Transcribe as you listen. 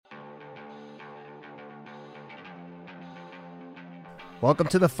Welcome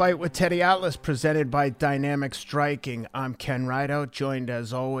to the Fight with Teddy Atlas, presented by Dynamic Striking. I'm Ken Rideout, joined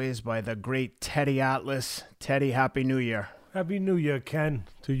as always by the great Teddy Atlas. Teddy, Happy New Year. Happy New Year, Ken,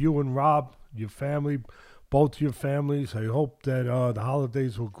 to you and Rob, your family, both your families. I hope that the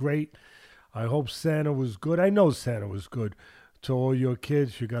holidays were great. I hope Santa was good. I know Santa was good to all your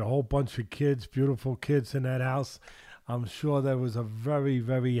kids. You got a whole bunch of kids, beautiful kids in that house. I'm sure that was a very,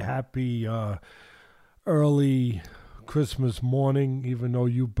 very happy early Christmas morning, even though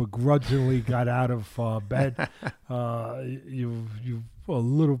you begrudgingly got out of bed. You a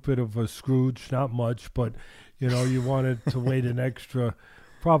little bit of a Scrooge, not much, but you know you wanted to wait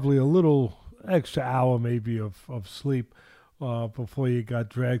probably a little extra hour maybe of sleep before you got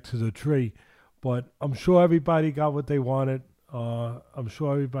dragged to the tree. But I'm sure everybody got what they wanted. I'm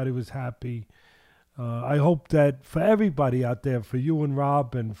sure everybody was happy. I hope that for everybody out there, for you and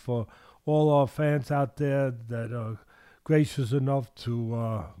Rob, and for all our fans out there that are gracious enough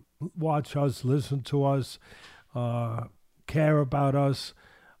to watch us, listen to us, care about us.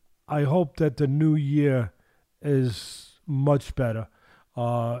 I hope that the new year is much better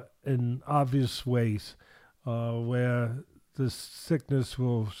in obvious ways, where this sickness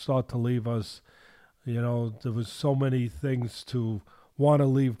will start to leave us. You know, there was so many things to want to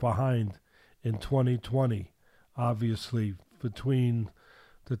leave behind in 2020, obviously, between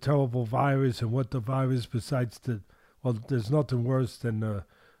the terrible virus and what the virus, besides there's nothing worse than the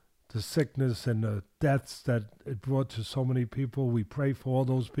sickness and the deaths that it brought to so many people. We pray for all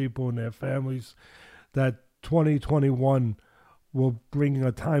those people and their families, that 2021 will bring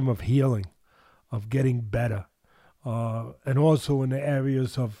a time of healing, of getting better. And also in the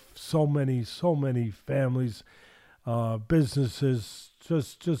areas of so many families, businesses,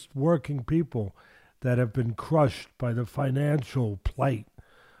 just working people that have been crushed by the financial plight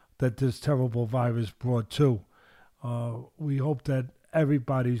that this terrible virus brought too. We hope that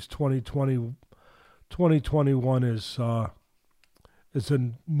everybody's 2021 is a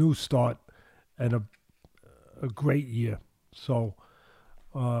new start and a great year. So,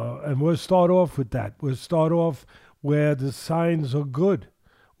 and we'll start off with that. We'll start off where the signs are good,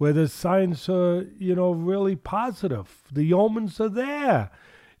 where the signs are, really positive. The omens are there,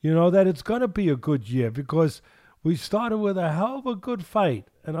 that it's going to be a good year because we started with a hell of a good fight.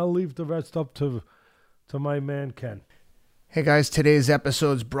 And I'll leave the rest up to my man, Ken. Hey guys, today's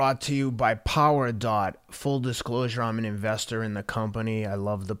episode is brought to you by PowerDot. Full disclosure, I'm an investor in the company. I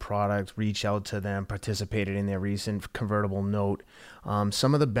love the product, reached out to them, participated in their recent convertible note.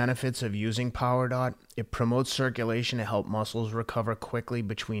 Some of the benefits of using PowerDot: it promotes circulation to help muscles recover quickly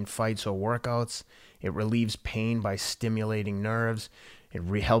between fights or workouts. It relieves pain by stimulating nerves. It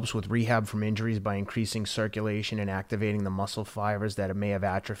helps with rehab from injuries by increasing circulation and activating the muscle fibers that may have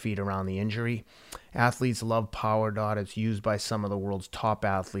atrophied around the injury. Athletes love PowerDot. It's used by some of the world's top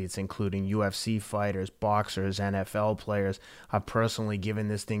athletes, including UFC fighters, boxers, NFL players. I've personally given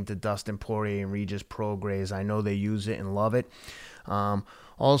this thing to Dustin Poirier and Regis Prograis. I know they use it and love it.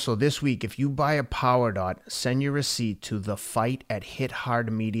 Also, this week, if you buy a PowerDot, send your receipt to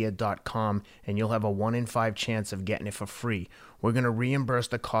thefight@hithardmedia.com, and you'll have a 1 in 5 chance of getting it for free. We're going to reimburse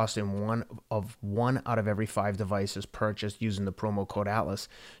the cost in one out of every 5 devices purchased using the promo code Atlas.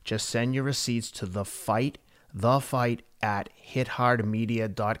 Just send your receipts to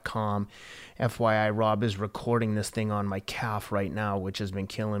thefight@hithardmedia.com. FYI, Rob is recording this thing on my calf right now, which has been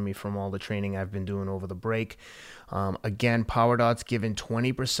killing me from all the training I've been doing over the break. Again, PowerDot's giving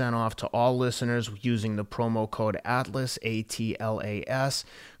 20% off to all listeners using the promo code Atlas, ATLAS.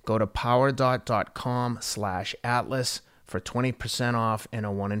 Go to powerdot.com/Atlas for 20% off and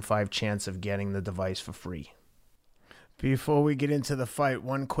a 1 in 5 chance of getting the device for free. Before we get into the fight,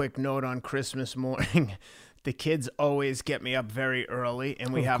 one quick note on Christmas morning. The kids always get me up very early,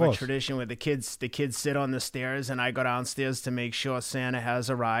 and we have a tradition where the kids sit on the stairs, and I go downstairs to make sure Santa has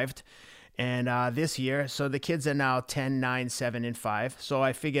arrived. And this year, so the kids are now 10, 9, 7, and 5. So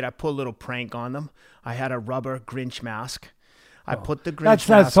I figured I'd put a little prank on them. I had a rubber Grinch mask. I put the Grinch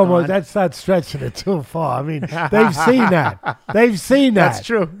mask on. That's not stretching it too far. I mean, they've seen that. They've seen that. That's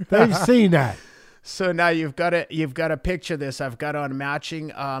true. They've seen that. So now you've got to picture this. I've got on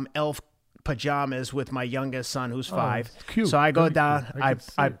matching elf pajamas with my youngest son, who's 5. It's cute. So I go down. I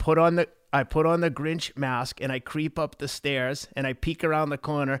put on the I put on the Grinch mask and I creep up the stairs and I peek around the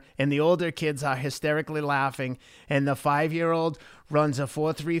corner and the older kids are hysterically laughing and the 5-year-old runs a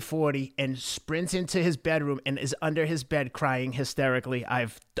 4.340 and sprints into his bedroom and is under his bed crying hysterically.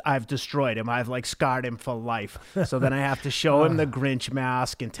 I've destroyed him. I've like scarred him for life. So then I have to show him the Grinch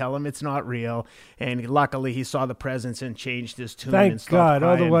mask and tell him it's not real. And luckily he saw the presents and changed his tune. Thank and God.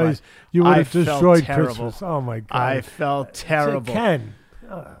 crying, otherwise you would have destroyed terrible. Christmas. Oh my God. I felt terrible. Ken.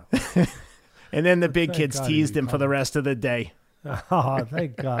 And then the big Thank kids God he teased him for the recovered. rest of the day. Oh,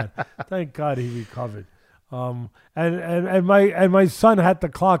 thank God. Thank God he recovered. And my son had the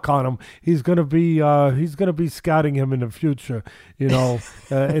clock on him. He's gonna be scouting him in the future, in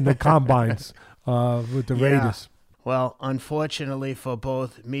the combines with the Raiders. Well, unfortunately for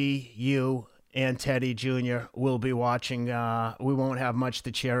both me, you, and Teddy Jr., we'll be watching. We won't have much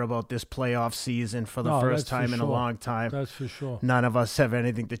to cheer about this playoff season for the first time in a long time. That's for sure. None of us have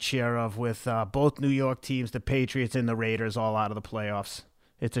anything to cheer of with both New York teams, the Patriots and the Raiders, all out of the playoffs.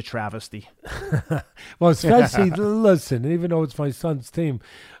 It's a travesty. Well, especially, listen, even though it's my son's team,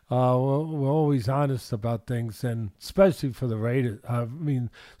 we're always honest about things, and especially for the Raiders.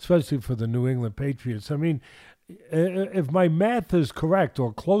 Especially for the New England Patriots. I mean, if my math is correct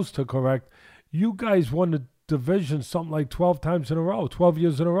or close to correct, you guys won the division something like 12 times in a row, 12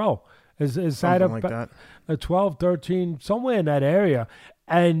 years in a row. Is that like that? A 12, 13, somewhere in that area?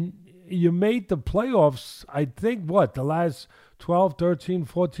 And you made the playoffs, I think, the last 12, 13,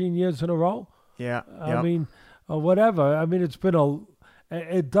 14 years in a row? Yeah. I mean, whatever. I mean, it's been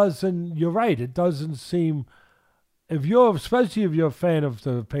you're right, it doesn't seem, especially if you're a fan of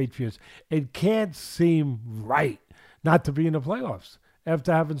the Patriots, it can't seem right not to be in the playoffs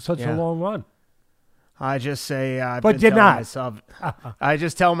after having such a long run. I just say, but you're not. I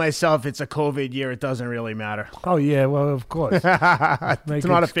just tell myself it's a COVID year. It doesn't really matter. Oh, yeah, well, of course. It's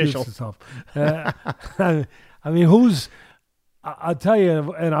not official. I mean, I'll tell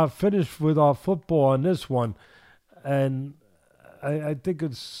you, and I'll finish with our football on this one, and I think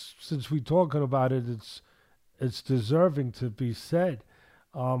since we're talking about it, it's deserving to be said.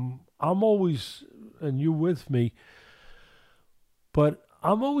 I'm always, and you with me, but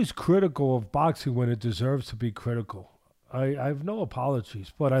I'm always critical of boxing when it deserves to be critical. I have no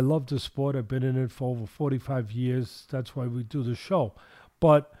apologies, but I love the sport. I've been in it for over 45 years. That's why we do the show.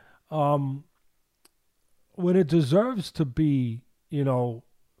 But when it deserves to be,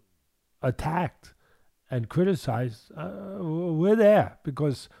 attacked and criticized, we're there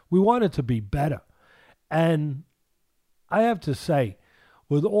because we want it to be better. And I have to say,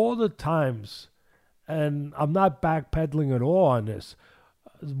 with all the times, and I'm not backpedaling at all on this,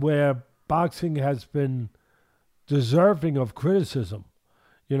 where boxing has been deserving of criticism,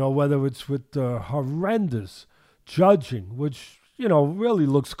 whether it's with the horrendous judging, which, really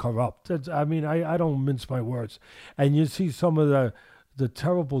looks corrupt. I don't mince my words. And you see some of the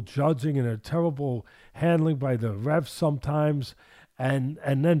terrible judging and the terrible handling by the refs sometimes, and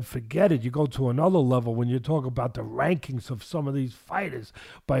then forget it. You go to another level when you talk about the rankings of some of these fighters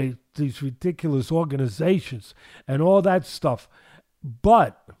by these ridiculous organizations and all that stuff.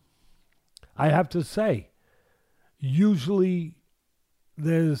 But I have to say, usually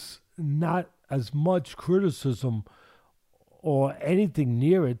there's not as much criticism or anything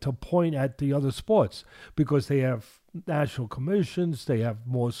near it to point at the other sports because they have national commissions, they have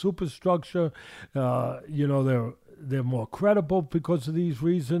more superstructure, they're more credible because of these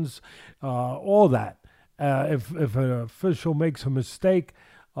reasons, all that. If an official makes a mistake,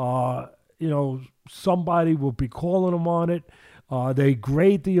 somebody will be calling them on it. They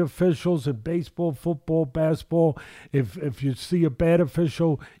grade the officials in baseball, football, basketball. If you see a bad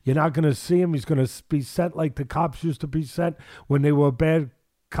official, you're not going to see him. He's going to be sent like the cops used to be sent when they were a bad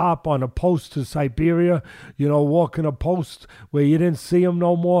cop on a post to Siberia, walking a post where you didn't see him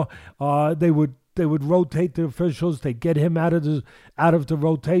no more. They would rotate the officials. They get him out of the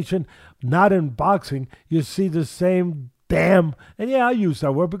rotation. Not in boxing. You see the same damn, and yeah, I use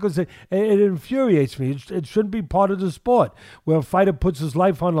that word because it infuriates me. It shouldn't be part of the sport where a fighter puts his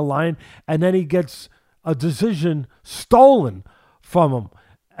life on the line and then he gets a decision stolen from him.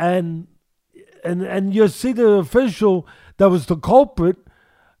 And you see the official that was the culprit,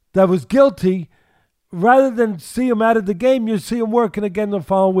 that was guilty, rather than see him out of the game, you see him working again the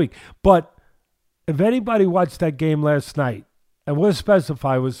following week. But if anybody watched that game last night, and we'll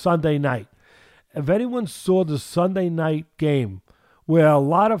specify it was Sunday night, if anyone saw the Sunday night game where a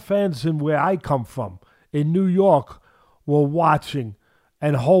lot of fans in where I come from, in New York, were watching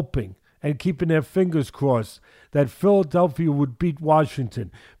and hoping and keeping their fingers crossed that Philadelphia would beat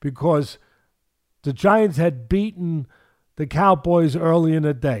Washington because the Giants had beaten the Cowboys early in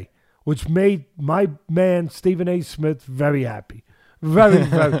the day. which made my man Stephen A. Smith very happy. Very,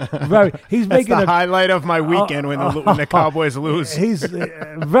 very, very. He's That's making the a highlight of my weekend when the Cowboys lose. He's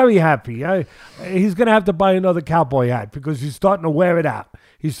very happy. He's going to have to buy another cowboy hat because he's starting to wear it out.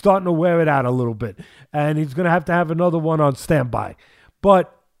 He's starting to wear it out a little bit. And he's going to have another one on standby.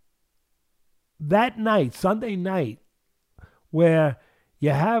 But that night, Sunday night, where you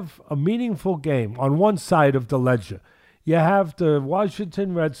have a meaningful game on one side of the ledger, you have the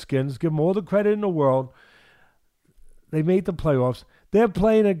Washington Redskins, give them all the credit in the world. They made the playoffs. They're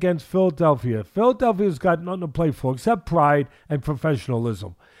playing against Philadelphia. Philadelphia's got nothing to play for except pride and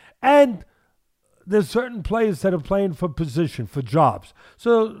professionalism. And there's certain players that are playing for position, for jobs.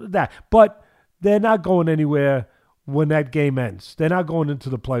 But they're not going anywhere when that game ends. They're not going into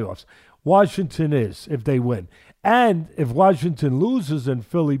the playoffs. Washington is, if they win. And if Washington loses and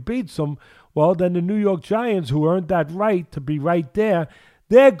Philly beats them, well, then the New York Giants, who earned that right to be right there,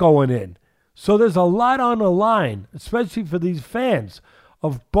 they're going in. So there's a lot on the line, especially for these fans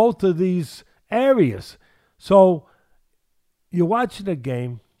of both of these areas. So you're watching a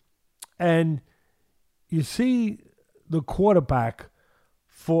game, and you see the quarterback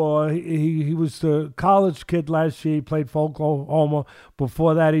he was the college kid last year. He played for Oklahoma.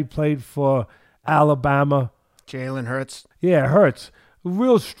 Before that, he played for Alabama. Jalen Hurts. Yeah, Hurts. A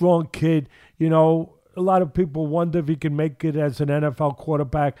real strong kid. You know, a lot of people wonder if he can make it as an NFL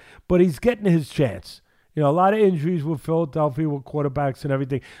quarterback, but he's getting his chance. You know, a lot of injuries with Philadelphia with quarterbacks and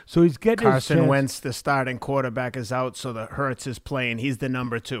everything. So he's getting his chance. Carson Wentz, the starting quarterback, is out, so the Hurts is playing. He's the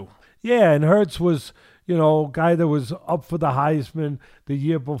number 2. Yeah, and Hurts was, you know, a guy that was up for the Heisman the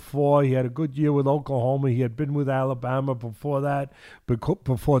year before. He had a good year with Oklahoma. He had been with Alabama before that,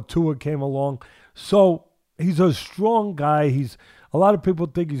 before Tua came along. So he's a strong guy. A lot of people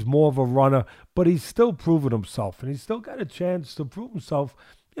think he's more of a runner, but he's still proven himself, and he's still got a chance to prove himself,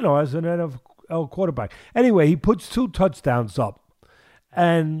 you know, as an NFL quarterback. Anyway, he puts 2 touchdowns up,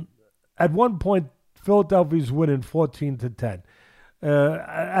 and at one point, Philadelphia's winning 14-10.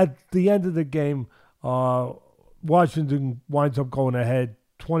 At the end of the game, Washington winds up going ahead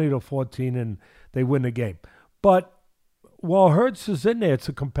 20-14, and they win the game. But while Hurts is in there, it's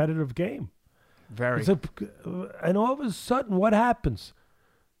a competitive game. Very. And all of a sudden, what happens?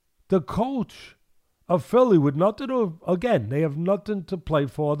 The coach of Philly with nothing to, again, they have nothing to play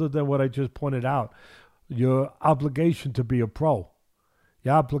for other than what I just pointed out. Your obligation to be a pro.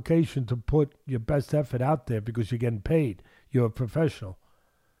 Your obligation to put your best effort out there because you're getting paid. You're a professional.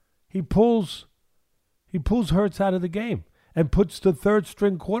 He pulls Hurts out of the game and puts the third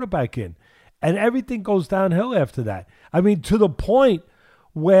string quarterback in. And everything goes downhill after that. I mean, to the point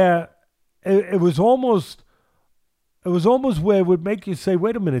where it was almost where it would make you say,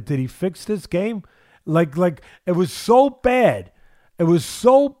 wait a minute, did he fix this game? Like it was so bad. It was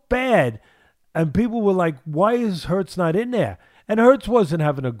so bad. And people were like, why is Hurts not in there? And Hurts wasn't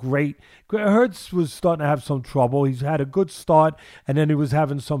having a great. Hurts was starting to have some trouble. He's had a good start, and then he was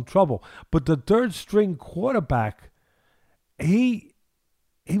having some trouble. But the third string quarterback, he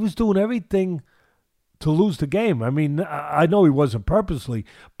was doing everything to lose the game. I mean, I know he wasn't purposely,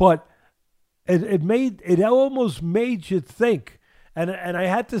 but it almost made you think. And I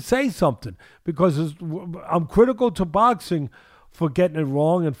had to say something because I'm critical to boxing for getting it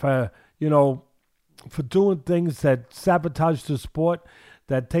wrong and for doing things that sabotage the sport,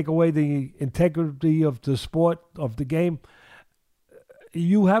 that take away the integrity of the sport, of the game.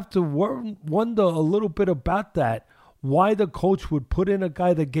 You have to wonder a little bit about that, why the coach would put in a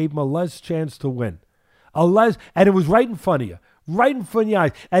guy that gave him a less chance to win. And it was right in front of you. Right in front of your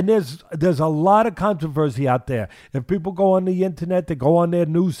eyes. And there's a lot of controversy out there. If people go on the internet, they go on their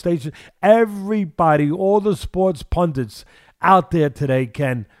news station, everybody, all the sports pundits out there today,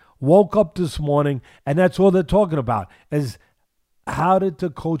 Ken, woke up this morning, and that's all they're talking about, is how did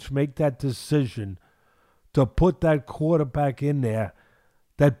the coach make that decision to put that quarterback in there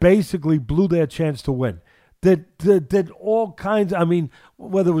that basically blew their chance to win? Did all kinds, I mean,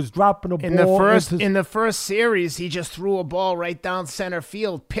 whether it was dropping a ball. In the first series, he just threw a ball right down center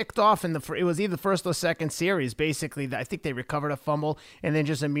field, picked off it was either first or second series, basically. I think they recovered a fumble and then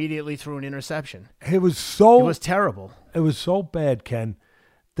just immediately threw an interception. It was terrible. It was so bad, Ken,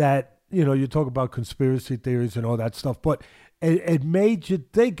 that, you talk about conspiracy theories and all that stuff, but it made you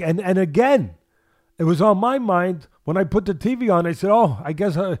think. And again, it was on my mind when I put the TV on. I said, I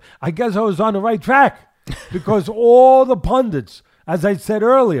guess I was on the right track. Because all the pundits, as I said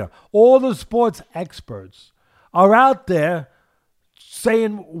earlier, all the sports experts are out there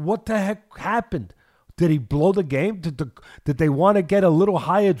saying, what the heck happened? Did he blow the game? Did they want to get a little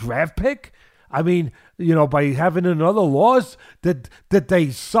higher draft pick? I mean, by having another loss, that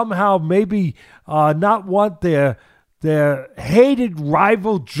they somehow maybe not want their hated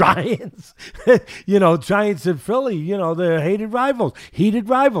rival Giants, Giants in Philly, their heated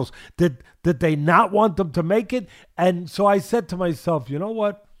rivals, that they not want them to make it. And so I said to myself, you know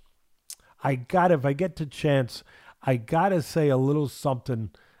what? If I get the chance, I got to say a little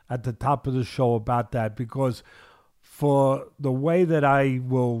something at the top of the show about that, because for the way that I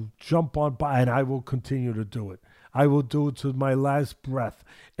will jump on by, and I will continue to do it. I will do it to my last breath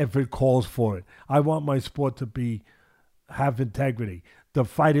if it calls for it. I want my sport to have integrity. The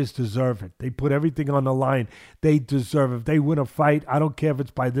fighters deserve it. They put everything on the line. They deserve it. If they win a fight, I don't care if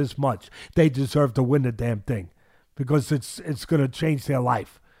it's by this much. They deserve to win the damn thing, because it's going to change their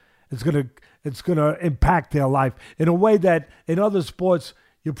life. It's going to impact their life in a way that in other sports,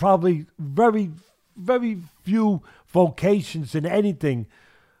 you're probably very, very few vocations in anything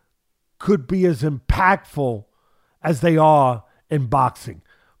could be as impactful as they are in boxing.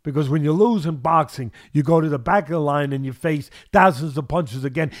 Because when you lose in boxing, you go to the back of the line and you face thousands of punches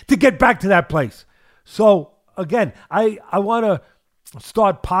again to get back to that place. So, again, I want to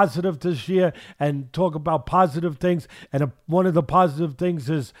start positive this year and talk about positive things. And one of the positive things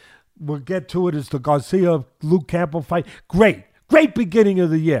is, we'll get to it, is the Garcia-Luke Campbell fight. Great beginning of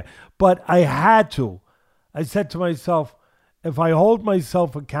the year. But I said to myself, if I hold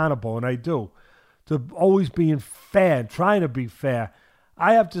myself accountable, and I do, to always being fair, trying to be fair,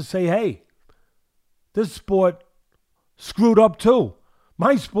 I have to say, hey, this sport screwed up too.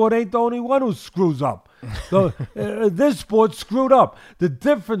 My sport ain't the only one who screws up. So this sport screwed up. The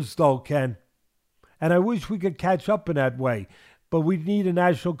difference, though, Ken, and I wish we could catch up in that way, but we need a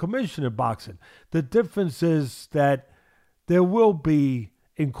national commission in boxing. The difference is that there will be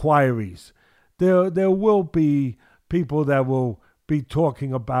inquiries. There will be people that will be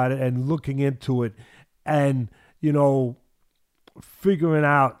talking about it and looking into it and, figuring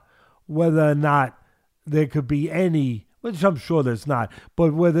out whether or not there could be any, which I'm sure there's not,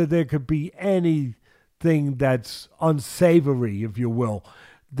 but whether there could be anything that's unsavory, if you will,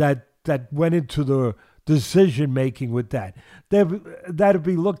 that went into the decision-making with that. That'll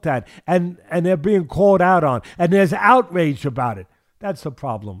be looked at, and they're being called out on, and there's outrage about it. That's the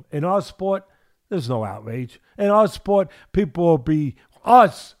problem. In our sport, there's no outrage. In our sport, people will be,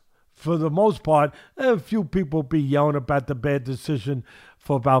 for the most part, a few people will be yelling about the bad decision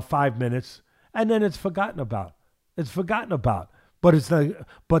for about 5 minutes, and then it's forgotten about. But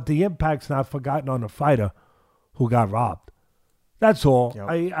the impact's not forgotten on the fighter who got robbed. That's all.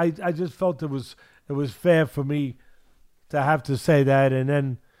 Yep. I just felt it was fair for me to have to say that. And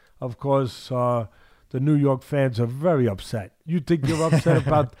then, of course, the New York fans are very upset. You think you're upset,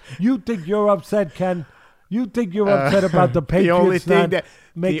 Ken? You think you're upset about the Patriots making the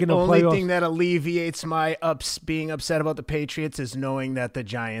playoffs? The only thing that alleviates my being upset about the Patriots is knowing that the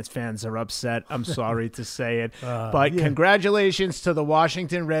Giants fans are upset. I'm sorry to say it. Congratulations to the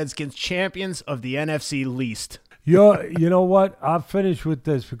Washington Redskins, champions of the NFC least. You know what? I'll finish with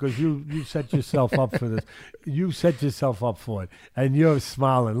this, because you set yourself up for this. You set yourself up for it, and you're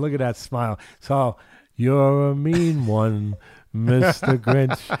smiling. Look at that smile. So, you're a mean one, Mr.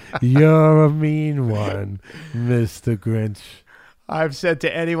 Grinch. You're a mean one, Mr. Grinch. I've said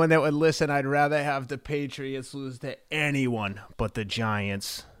to anyone that would listen, I'd rather have the Patriots lose to anyone but the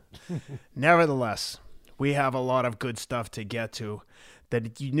Giants. Nevertheless, we have a lot of good stuff to get to.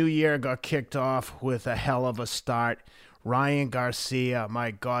 The new year got kicked off with a hell of a start. Ryan Garcia,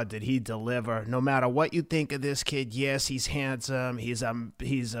 my God, did he deliver. No matter what you think of this kid, yes, he's handsome. He's a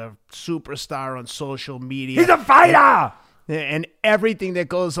superstar on social media. He's a fighter! And everything that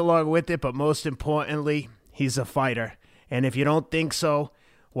goes along with it, but most importantly, he's a fighter. And if you don't think so,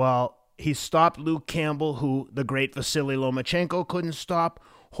 well, he stopped Luke Campbell, who the great Vasily Lomachenko couldn't stop.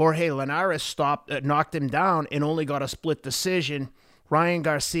 Jorge Linares knocked him down and only got a split decision. Ryan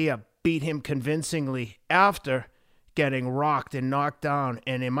Garcia beat him convincingly after getting rocked and knocked down.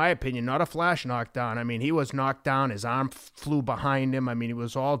 And in my opinion, not a flash knockdown. I mean, he was knocked down. His arm flew behind him. I mean, he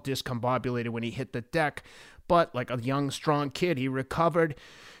was all discombobulated when he hit the deck. But like a young, strong kid, he recovered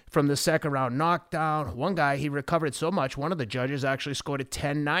from the second round knockdown. One guy, he recovered so much, one of the judges actually scored a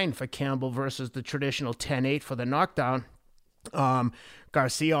 10-9 for Campbell versus the traditional 10-8 for the knockdown.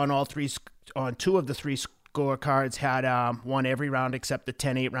 Garcia on two of the three scorecards had won every round except the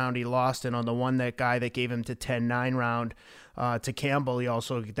 10-8 round he lost, and on the one that gave him to 10-9 round to Campbell,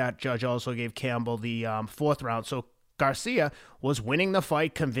 that judge also gave Campbell the fourth round. So Garcia was winning the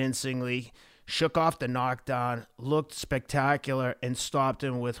fight convincingly, shook off the knockdown, looked spectacular, and stopped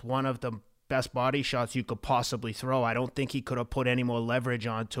him with one of the best body shots you could possibly throw. I don't think he could have put any more leverage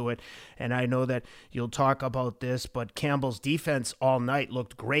onto it. And I know that you'll talk about this, but Campbell's defense all night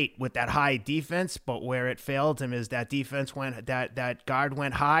looked great with that high defense, but where it failed him is that defense that guard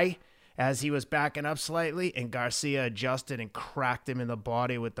went high as he was backing up slightly, and Garcia adjusted and cracked him in the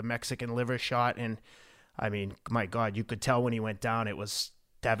body with the Mexican liver shot. And I mean, my God, you could tell when he went down, it was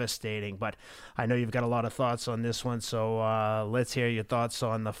devastating. But I know you've got a lot of thoughts on this one, so let's hear your thoughts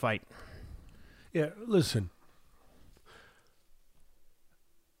on the fight. Yeah, listen,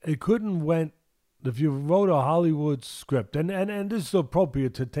 it couldn't went. If you wrote a Hollywood script, and this is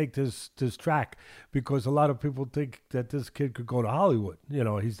appropriate to take this track, because a lot of people think that this kid could go to Hollywood. You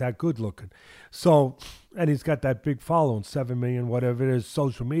know, he's that good looking. So, and he's got that big following, 7 million, whatever it is,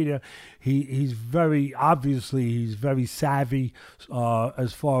 social media. He's very savvy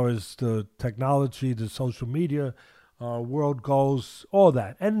as far as the technology, the social media world goes, all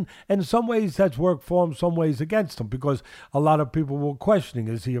that. And in some ways that's worked for him, some ways against him, because a lot of people were questioning,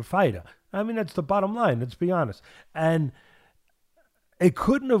 is he a fighter? I mean, that's the bottom line, let's be honest. And it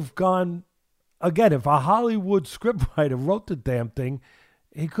couldn't have gone, again, if a Hollywood scriptwriter wrote the damn thing,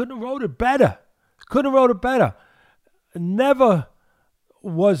 he couldn't have wrote it better. Never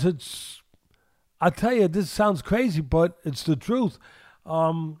was it, I tell you, this sounds crazy, but it's the truth.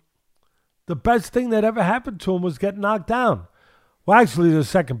 The best thing that ever happened to him was getting knocked down. Well, actually, the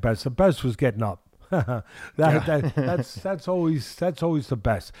second best. The best was getting up. That's always the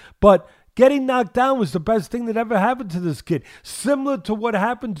best. But getting knocked down was the best thing that ever happened to this kid. Similar to what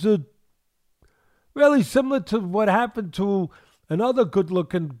happened to another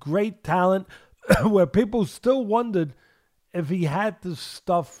good-looking, great talent, where people still wondered if he had the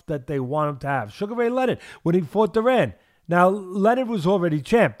stuff that they want him to have. Sugar Ray Leonard, when he fought Duran. Now, Leonard was already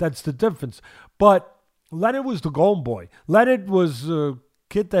champ. That's the difference. But Leonard was the golden boy. Leonard was a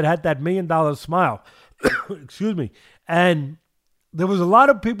kid that had that $1 million smile. Excuse me. And there was a lot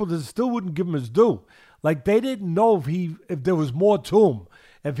of people that still wouldn't give him his due. Like, they didn't know if there was more to him.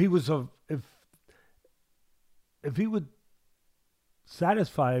 If he would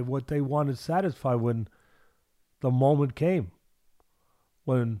satisfy what they wanted to satisfy when the moment came.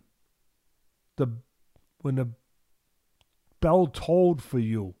 When the bell tolled for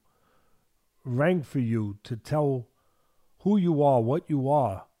you, rang for you to tell who you are, what you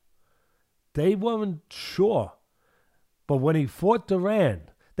are. They weren't sure. But when he fought Duran,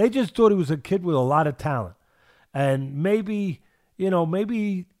 they just thought he was a kid with a lot of talent. And maybe he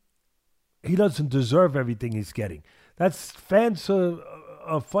doesn't deserve everything he's getting. Fans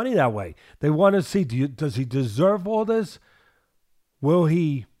are funny that way. They want to see, does he deserve all this? Will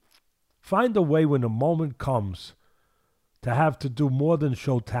he find a way when the moment comes to have to do more than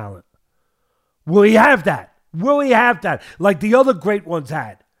show talent? Will he have that? Like the other great ones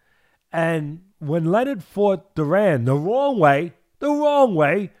had. And when Leonard fought Duran the wrong way,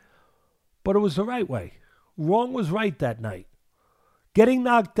 but it was the right way. Wrong was right that night. Getting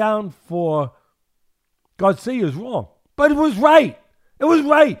knocked down for Garcia is wrong, but it was right. It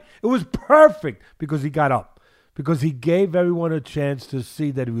was perfect because he got up, because he gave everyone a chance to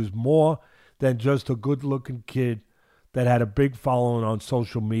see that he was more than just a good-looking kid that had a big following on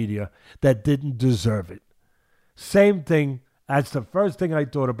social media that didn't deserve it. Same thing. That's the first thing I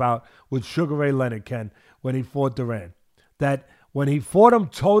thought about with Sugar Ray Leonard, Ken, when he fought Duran. That when he fought him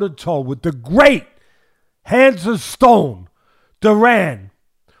toe-to-toe with the great hands of stone, Duran,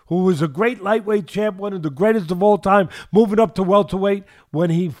 who was a great lightweight champ, one of the greatest of all time, moving up to welterweight, when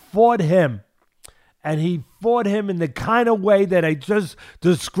he fought him, and he fought him in the kind of way that I just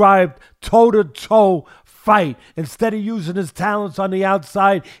described, toe-to-toe fight. Instead of using his talents on the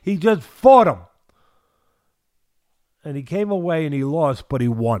outside, he just fought him. And he came away and he lost, but he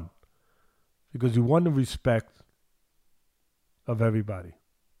won. Because he won the respect of everybody,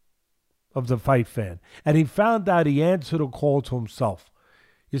 of the fight fan. And he found out he answered a call to himself.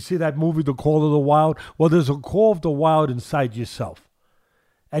 You see that movie, The Call of the Wild? Well, there's a call of the wild inside yourself.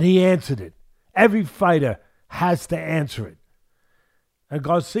 And he answered it. Every fighter has to answer it. And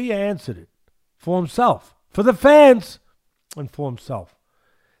Garcia answered it for himself, for the fans, and for himself.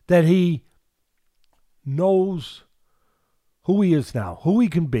 That he knows who he is now, who he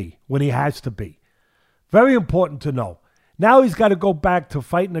can be when he has to be. Very important to know. Now he's got to go back to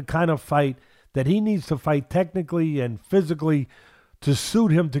fighting the kind of fight that he needs to fight technically and physically to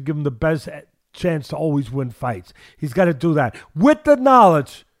suit him, to give him the best chance to always win fights. He's got to do that with the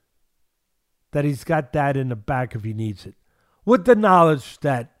knowledge that he's got that in the back if he needs it. With the knowledge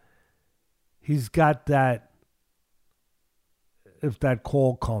that he's got that if that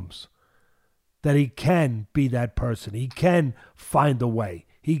call comes. That he can be that person. He can find a way.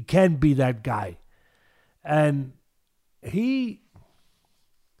 He can be that guy. And he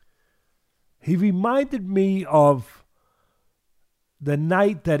reminded me of the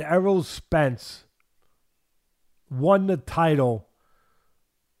night that Errol Spence won the title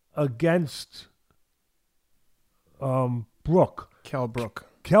against Brook. Kell Brook.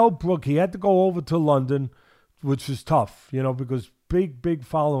 Kell Brook, he had to go over to London, which is tough, because big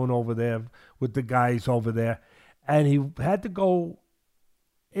following over there with the guys over there. And he had to go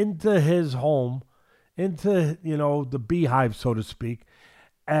into his home, into, the beehive, so to speak,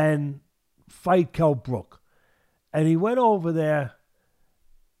 and fight Kell Brook. And he went over there,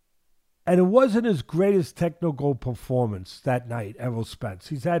 and it wasn't his greatest technical performance that night, Errol Spence.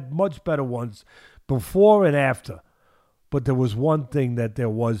 He's had much better ones before and after. But there was one thing that there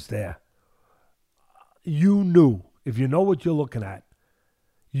was there. You knew, if you know what you're looking at,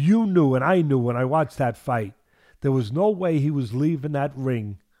 you knew, and I knew when I watched that fight, there was no way he was leaving that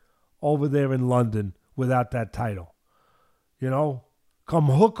ring over there in London without that title. Come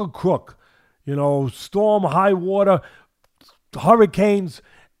hook or crook, storm, high water, hurricanes,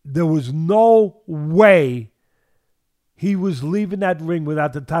 there was no way he was leaving that ring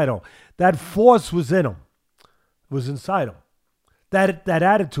without the title. That force was in him. It was inside him. That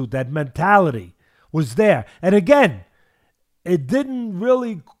attitude, that mentality was there. And again, it didn't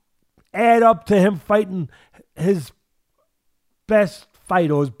really add up to him fighting his best fight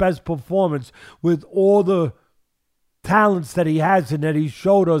or his best performance with all the talents that he has and that he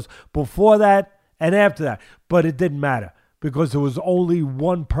showed us before that and after that. But it didn't matter because there was only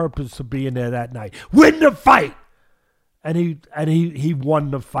one purpose of being there that night. Win the fight! And he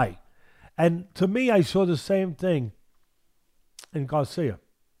won the fight. And to me, I saw the same thing in Garcia.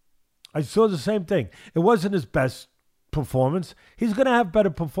 I saw the same thing. It wasn't his best performance. He's going to have better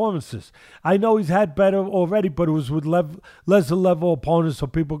performances. I know he's had better already, but it was with lesser level opponents, so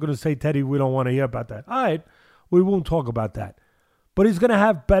people are going to say, Teddy, we don't want to hear about that. All right, we won't talk about that. But he's going to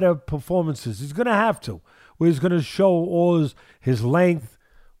have better performances. He's going to have to, where he's going to show all his length.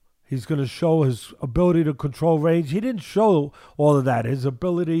 He's going to show his ability to control range. He didn't show all of that. His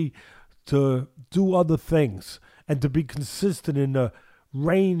ability to do other things and to be consistent in the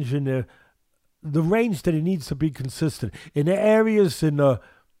range and the range that he needs to be consistent in the areas in the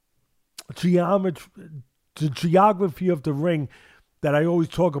geography of the ring that I always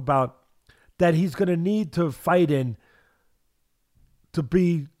talk about that he's going to need to fight in to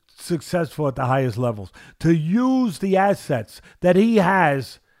be successful at the highest levels, to use the assets that he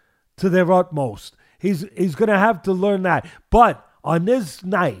has to their utmost. He's going to have to learn that. But on this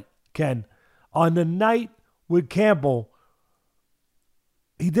night, Ken, on the night with Campbell,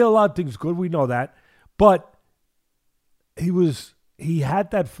 he did a lot of things good. We know that. But he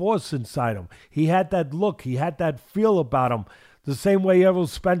had that force inside him. He had that look. He had that feel about him. The same way Errol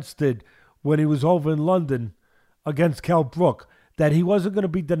Spence did when he was over in London against Kell Brook. That he wasn't going to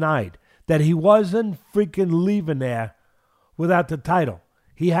be denied. That he wasn't freaking leaving there without the title.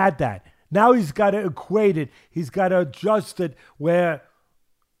 He had that. Now he's got to equate it. He's got to adjust it where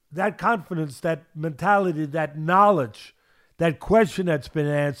that confidence, that mentality, that knowledge, that question that's been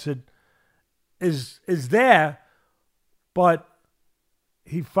answered is there, but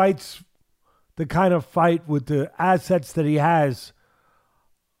he fights the kind of fight with the assets that he has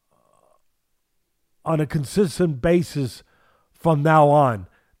on a consistent basis from now on,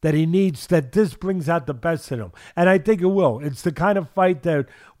 that he needs, that this brings out the best in him. And I think it will. It's the kind of fight that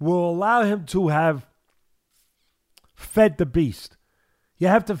will allow him to have fed the beast. You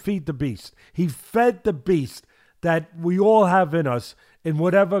have to feed the beast. He fed the beast that we all have in us in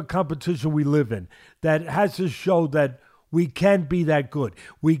whatever competition we live in, that has to show that we can be that good.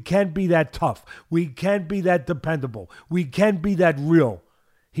 We can be that tough. We can be that dependable. We can be that real.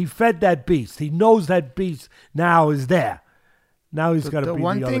 He fed that beast. He knows that beast now is there. Now he's got to be the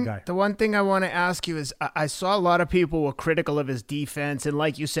other guy. The one thing I want to ask you is I saw a lot of people were critical of his defense and,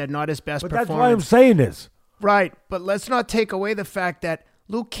 like you said, not his best performance. That's why I'm saying this. Right, but let's not take away the fact that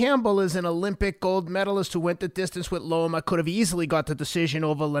Luke Campbell is an Olympic gold medalist who went the distance with Loma, could have easily got the decision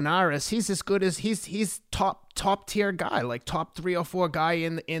over Linares. He's as good as he's top tier guy, like top 3 or 4 guy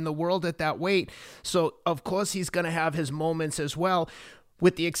in the world at that weight. So of course he's going to have his moments as well.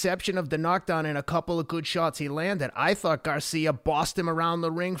 With the exception of the knockdown and a couple of good shots he landed, I thought Garcia bossed him around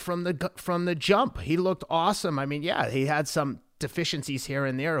the ring from the jump. He looked awesome. I mean, yeah, he had some deficiencies here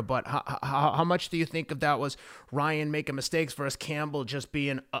and there, but how much do you think of that was Ryan making mistakes versus Campbell just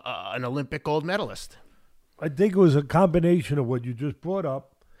being an Olympic gold medalist? I think it was a combination of what you just brought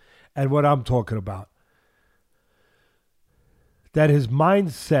up and what I'm talking about. That his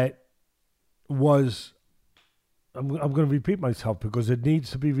mindset was I'm going to repeat myself because it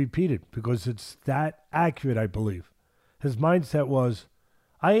needs to be repeated because it's that accurate, I believe. His mindset was,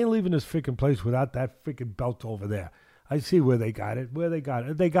 I ain't leaving this freaking place without that freaking belt over there. I see where they got it.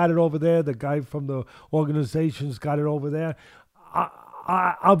 They got it over there. The guy from the organization's got it over there.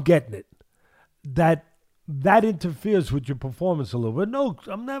 I'm getting it. That interferes with your performance a little bit. No,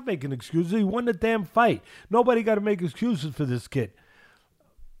 I'm not making excuses. He won the damn fight. Nobody got to make excuses for this kid.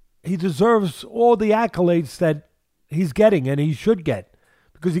 He deserves all the accolades that he's getting and he should get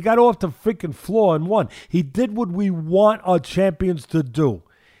because he got off the freaking floor and won. He did what we want our champions to do.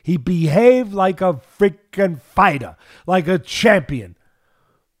 He behaved like a freaking fighter, like a champion.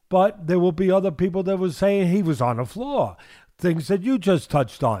 But there will be other people that were saying he was on the floor, things that you just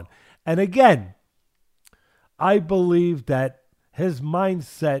touched on. And again, I believe that his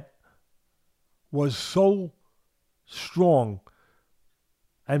mindset was so strong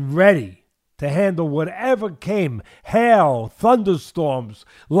and ready to handle whatever came, hail, thunderstorms,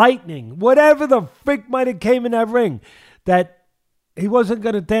 lightning, whatever the freak might have came in that ring, that he wasn't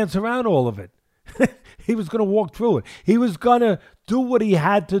going to dance around all of it. He was going to walk through it. He was going to do what he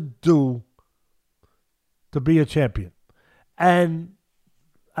had to do to be a champion. And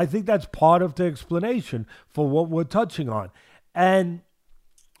I think that's part of the explanation for what we're touching on. And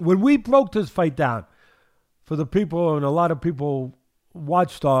when we broke this fight down, for the people, and a lot of people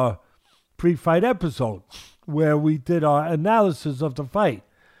watched our pre-fight episode where we did our analysis of the fight,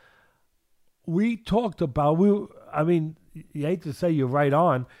 we talked about, you hate to say you're right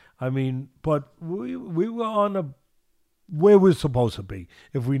on, but we were on where we're supposed to be,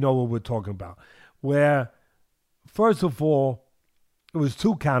 if we know what we're talking about. Where, first of all, it was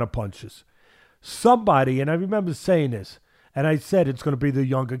 2 counterpunches. Somebody, and I remember saying this, and I said it's going to be the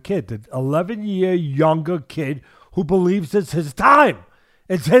younger kid, the 11-year younger kid who believes it's his time.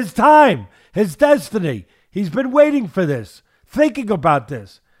 It's his time, his destiny. He's been waiting for this, thinking about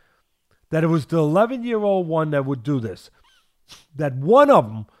this. That it was the 11-year-old one that would do this. That one of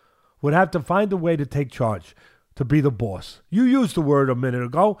them would have to find a way to take charge, to be the boss. You used the word a minute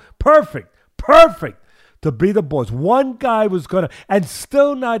ago. Perfect. To be the boss. One guy was going to, and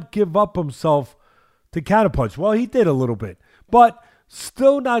still not give up himself to counterpunch. Well, he did a little bit, but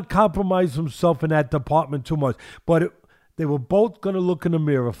still not compromise himself in that department too much. But they were both going to look in the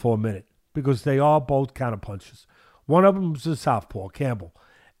mirror for a minute because they are both counterpunchers. One of them was a southpaw, Campbell.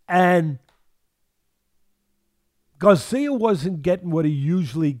 And Garcia wasn't getting what he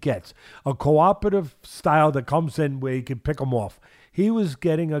usually gets, a cooperative style that comes in where he can pick him off. He was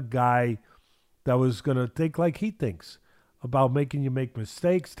getting a guy that was going to think like he thinks about making you make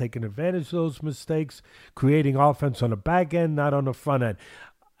mistakes, taking advantage of those mistakes, creating offense on the back end, not on the front end.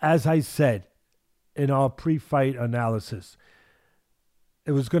 As I said in our pre-fight analysis,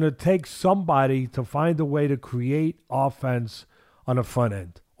 it was going to take somebody to find a way to create offense on the front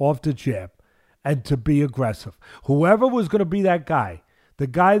end, off the jab, and to be aggressive. Whoever was going to be that guy, the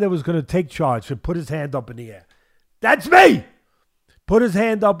guy that was going to take charge and put his hand up in the air. That's me! Put his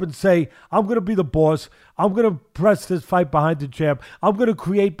hand up and say, I'm going to be the boss. I'm going to press this fight behind the jab. I'm going to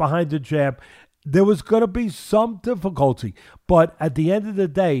create behind the jab. There was going to be some difficulty, but at the end of the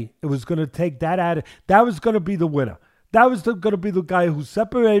day, it was going to take that attitude. That was going to be the winner. That was going to be the guy who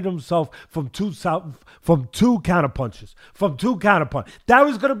separated himself from two counterpunches. That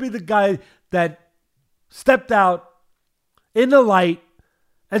was going to be the guy that stepped out in the light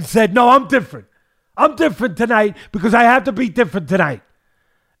and said, no, I'm different. I'm different tonight because I have to be different tonight.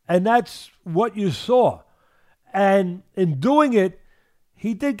 And that's what you saw. And in doing it,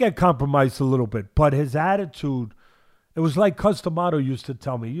 he did get compromised a little bit, but his attitude, it was like Customato used to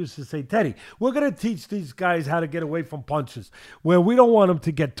tell me. He used to say, Teddy, we're going to teach these guys how to get away from punches where we don't want them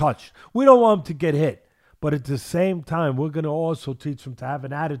to get touched. We don't want them to get hit. But at the same time, we're going to also teach them to have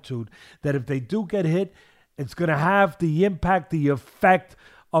an attitude that if they do get hit, it's going to have the impact, the effect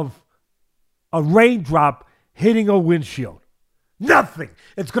of a raindrop hitting a windshield. Nothing.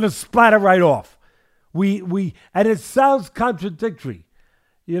 It's going to splatter right off. And it sounds contradictory.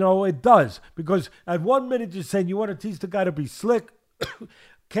 You know, it does. Because at 1 minute you're saying you want to teach the guy to be slick,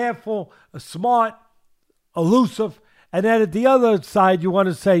 careful, smart, elusive. And then at the other side, you want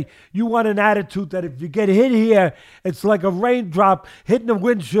to say you want an attitude that if you get hit here, it's like a raindrop hitting the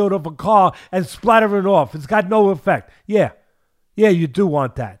windshield of a car and splattering off. It's got no effect. Yeah, you do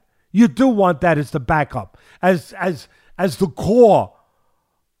want that. You do want that as the backup, as the core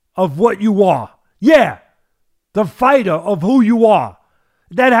of what you are. Yeah, the fighter of who you are.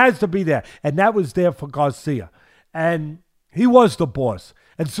 That has to be there. And that was there for Garcia. And He was the boss.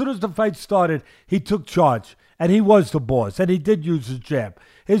 As soon as the fight started, he took charge, and he was the boss, and he did use his jab.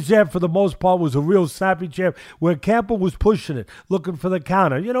 His jab, for the most part, was a real snappy jab, where Campbell was pushing it, looking for the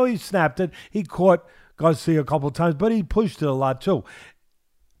counter. You know, he snapped it. He caught Garcia a couple times, but he pushed it a lot, too.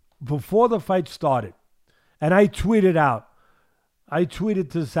 Before the fight started, and I tweeted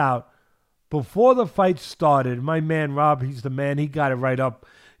this out, before the fight started, my man Rob, he's the man, he got it right up.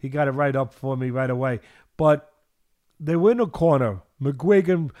 He got it right up for me right away. But they were in the corner.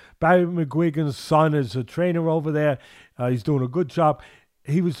 McGuigan, Barry McGuigan's son is a trainer over there. He's doing a good job.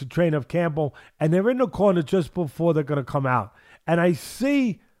 He was the trainer of Campbell. And they're in the corner just before they're going to come out. And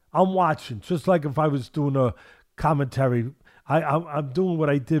I'm watching, just like if I was doing a commentary. I'm doing what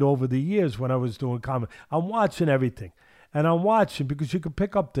I did over the years when I was doing comment. I'm watching everything. And I'm watching because you can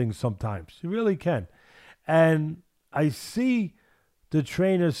pick up things sometimes. You really can. And I see the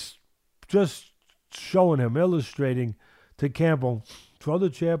trainers just showing him, illustrating to Campbell, throw the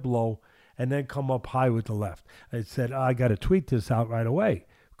jab low, and then come up high with the left. I said, I got to tweet this out right away.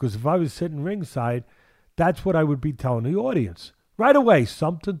 Because if I was sitting ringside, that's what I would be telling the audience. Right away,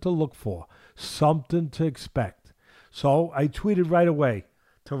 something to look for, something to expect. So I tweeted right away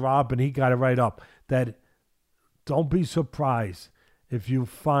to Rob, and he got it right up, that don't be surprised if you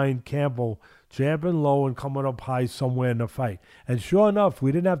find Campbell jabbing low and coming up high somewhere in the fight. And sure enough,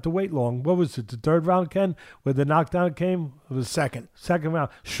 we didn't have to wait long. What was it, the third round, Ken, where the knockdown came? It was second round.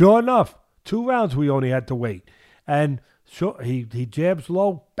 Sure enough, 2 rounds we only had to wait. And sure, he jabs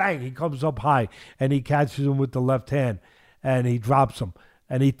low, bang, he comes up high, and he catches him with the left hand, and he drops him,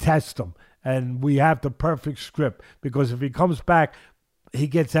 and he tests him. And we have the perfect script, because if he comes back, he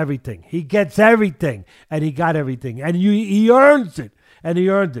gets everything. He gets everything, and he got everything. And he earns it, and he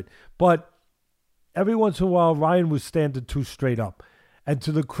earned it. But every once in a while, Ryan was standing too straight up. And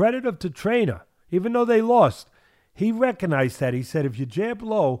to the credit of the trainer, even though they lost, he recognized that. He said, if you jab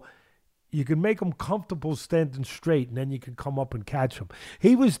low, you can make him comfortable standing straight, and then you can come up and catch him.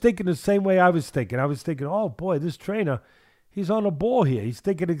 He was thinking the same way I was thinking. I was thinking, oh, boy, this trainer, he's on the ball here. He's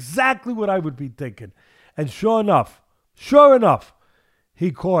thinking exactly what I would be thinking. And sure enough,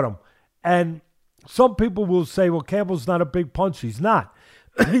 he caught him. And some people will say, well, Campbell's not a big punch. He's not.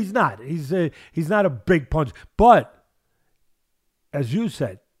 He's not. He's not a big punch. But, as you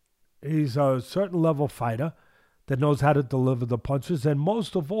said, he's a certain level fighter that knows how to deliver the punches. And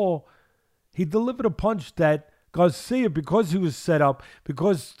most of all, he delivered a punch that Garcia, because he was set up,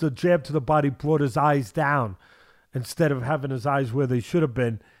 because the jab to the body brought his eyes down instead of having his eyes where they should have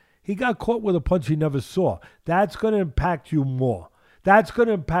been, he got caught with a punch he never saw. That's going to impact you more.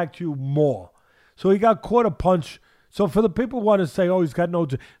 So he got caught a punch. So for the people who want to say, oh, he's got no,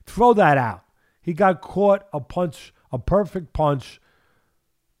 throw that out. He got caught a punch, a perfect punch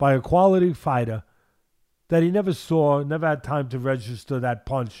by a quality fighter that he never saw, never had time to register that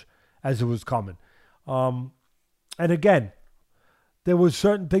punch as it was coming. And again, there were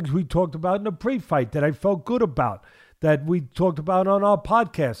certain things we talked about in the pre-fight that I felt good about, that we talked about on our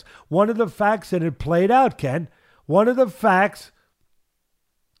podcast. One of the facts, and it played out, Ken, one of the facts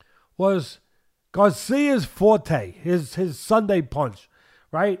was Garcia's forte, his Sunday punch,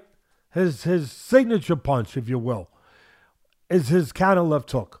 right? His signature punch, if you will, is his counter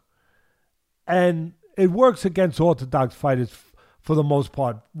left hook. And it works against orthodox fighters for the most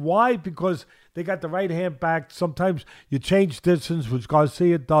part. Why? Because they got the right hand back. Sometimes you change distance, which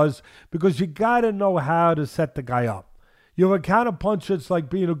Garcia does, because you got to know how to set the guy up. You're a counter puncher. It's like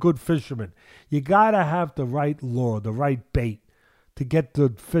being a good fisherman. You got to have the right lure, the right bait to get the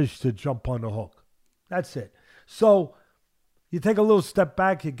fish to jump on the hook. That's it. So you take a little step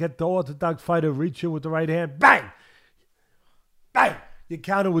back, you get the orthodox fighter, reach in with the right hand, bang! Bang! You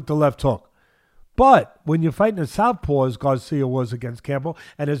counter with the left hook. But when you're fighting a southpaw, as Garcia was against Campbell,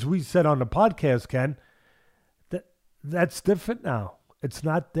 and as we said on the podcast, Ken, that's different now. It's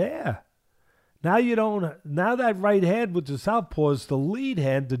not there. Now that right hand with the southpaw is the lead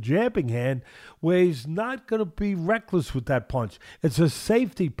hand, the jabbing hand, where he's not going to be reckless with that punch. It's a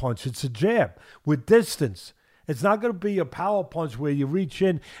safety punch. It's a jab with distance. It's not going to be a power punch where you reach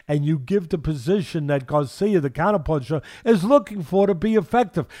in and you give the position that Garcia, the counterpuncher, is looking for to be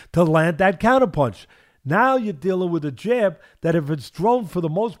effective, to land that counterpunch. Now you're dealing with a jab that if it's thrown for the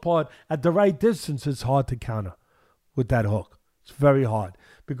most part at the right distance, it's hard to counter with that hook. It's very hard.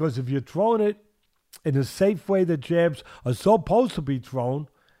 Because if you're throwing it in a safe way that jabs are supposed to be thrown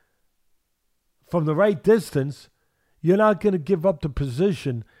from the right distance, you're not going to give up the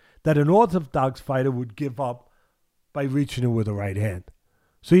position that an orthodox fighter would give up by reaching in with the right hand.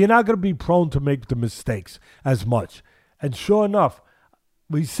 So you're not going to be prone to make the mistakes as much. And sure enough,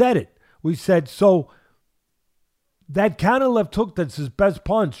 we said it. We said, so that counter left hook that's his best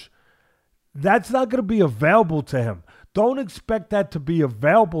punch, that's not going to be available to him. Don't expect that to be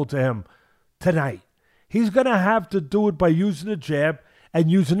available to him tonight. He's going to have to do it by using a jab and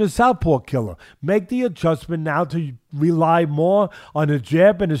using a southpaw killer. Make the adjustment now to rely more on a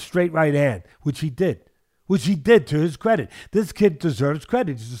jab and a straight right hand, which he did. Which he did, to his credit. This kid deserves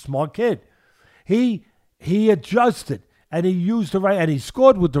credit. He's a smart kid. He adjusted, and he used the right, and he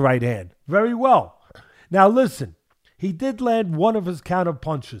scored with the right hand very well. Now listen, he did land one of his counter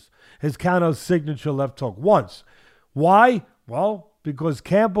punches, his counter signature left hook once. Why? Well, because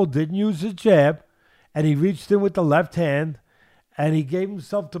Campbell didn't use his jab, and he reached in with the left hand, and he gave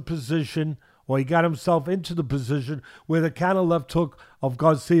himself the position, or he got himself into the position where the counter left hook of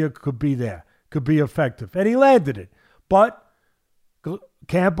Garcia could be there, could be effective. And he landed it. But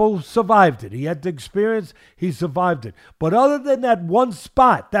Campbell survived it. He had the experience. He survived it. But other than that one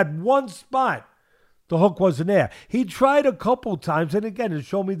spot, the hook wasn't there. He tried a couple times, and again, it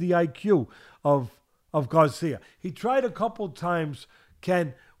showed me the IQ of Garcia. He tried a couple times,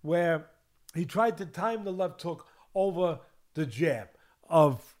 Ken, where he tried to time the left hook over the jab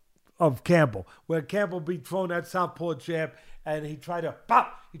of Campbell, where Campbell be throwing that southpaw jab, and he tried to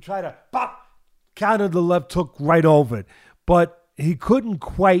pop, counter the left hook right over it. But he couldn't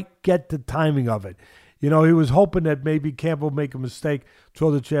quite get the timing of it. You know, he was hoping that maybe Campbell would make a mistake, throw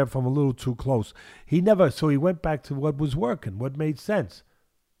the jab from a little too close. So he went back to what was working, what made sense.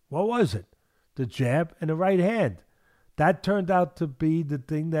 What was it? The jab and the right hand. That turned out to be the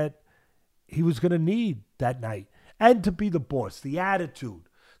thing that he was going to need that night. And to be the boss, the attitude,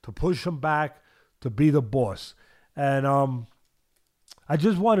 to push him back, to be the boss. And I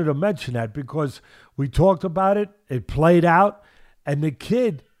just wanted to mention that because we talked about it, it played out, and the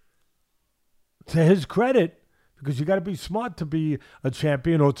kid, to his credit, because you got to be smart to be a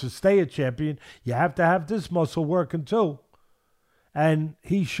champion or to stay a champion, you have to have this muscle working too. And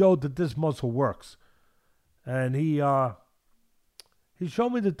he showed that this muscle works. And he showed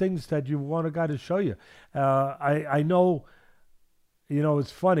me the things that you want a guy to show you. I know,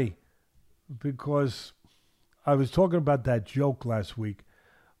 it's funny because I was talking about that joke last week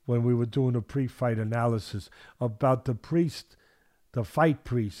when we were doing a pre-fight analysis about the fight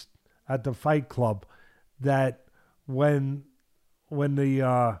priest at the fight club, that when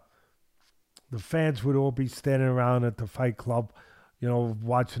the fans would all be standing around at the fight club,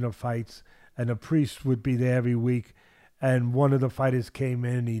 watching the fights, and the priest would be there every week, and one of the fighters came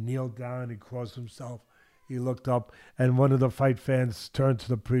in, he kneeled down, he crossed himself, he looked up, and one of the fight fans turned to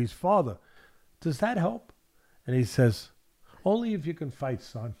the priest, "Father, does that help?" And he says, "Only if you can fight,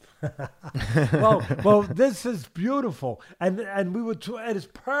 son." well, this is beautiful, and and it's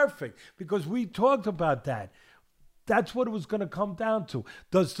perfect because we talked about that. That's what it was going to come down to.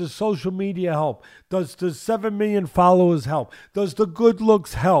 Does the social media help? Does the 7 million followers help? Does the good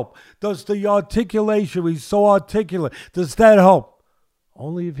looks help? Does the articulation, he's so articulate, does that help?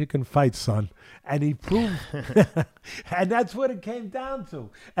 Only if you can fight, son. And he proved, and that's what it came down to.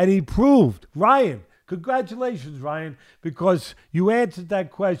 And he proved, Ryan, congratulations, Ryan, because you answered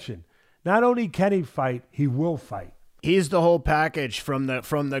that question. Not only can he fight, he will fight. He's the whole package from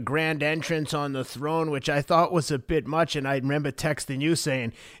the grand entrance on the throne, which I thought was a bit much. And I remember texting you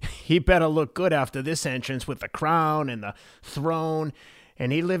saying, he better look good after this entrance with the crown and the throne.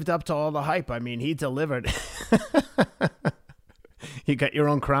 And he lived up to all the hype. I mean, he delivered. You got your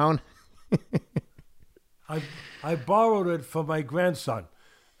own crown? I borrowed it for my grandson.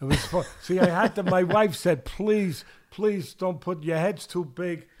 It was see, I had to. My wife said, please don't put your head's too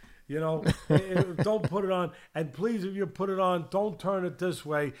big. Don't put it on. And please, if you put it on, don't turn it this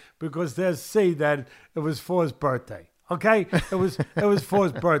way because they'll see that it was for his birthday. Okay? It was for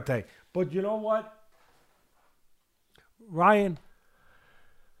his birthday. But you know what? Ryan,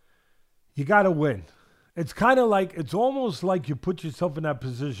 you got to win. It's almost like you put yourself in that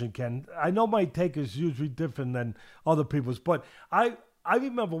position, Ken. I know my take is usually different than other people's, but I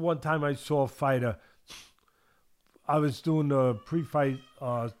remember one time I saw a fighter. I was doing the pre-fight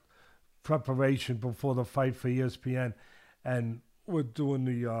preparation before the fight for ESPN, and we're doing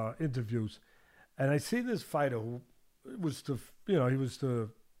the interviews, and I see this fighter who was he was the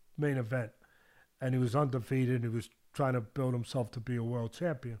main event, and he was undefeated. He was trying to build himself to be a world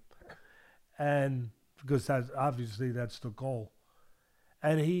champion, and because that's the goal,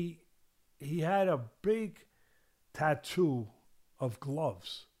 and he had a big tattoo of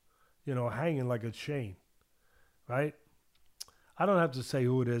gloves, hanging like a chain, right? I don't have to say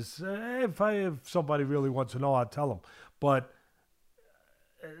who it is. If somebody really wants to know, I'll tell them. But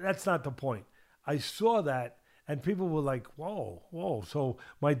that's not the point. I saw that, And people were like, whoa, whoa. So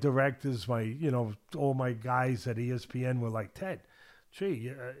my directors, all my guys at ESPN were like, Ted,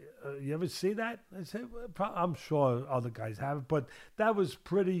 gee, you ever see that? I said, well, I'm sure other guys have it, but that was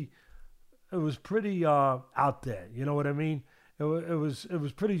pretty, it was pretty out there. You know what I mean? It was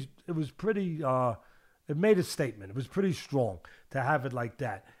pretty, it made a statement. It was pretty strong to have it like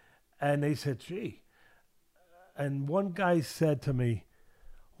that. And they said, gee. And one guy said to me,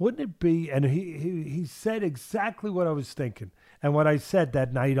 wouldn't it be, and he said exactly what I was thinking and what I said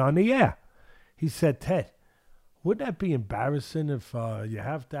that night on the air. He said, Ted, wouldn't that be embarrassing if you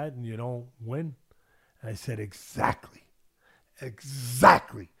have that and you don't win? And I said, exactly.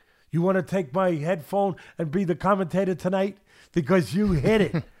 You want to take my headphone and be the commentator tonight? Because you hit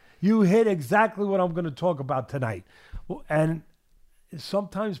it. You hit exactly what I'm going to talk about tonight. And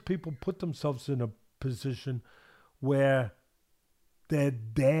sometimes people put themselves in a position where they're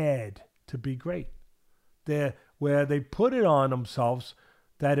dared to be great. Where they put it on themselves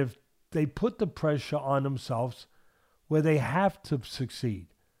that if they put the pressure on themselves where they have to succeed.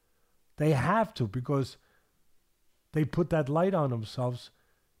 They have to because they put that light on themselves.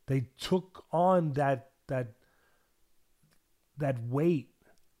 They took on that weight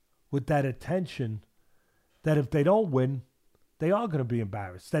with that attention that if they don't win, they are going to be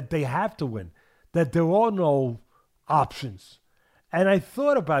embarrassed, that they have to win, that there are no options. And I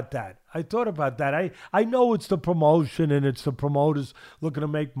thought about that. I know it's the promotion and it's the promoters looking to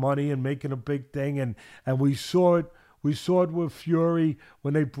make money and making a big thing. And we saw it. We saw it with Fury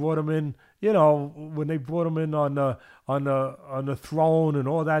when they brought him in. You know, when they brought him in on the throne and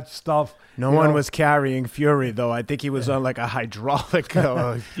all that stuff. No one was carrying Fury though. I think he was on like a hydraulic,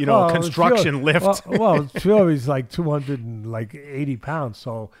 construction lift. Well, Fury's like 280 pounds,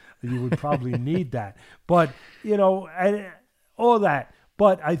 so you would probably need that. But and all that.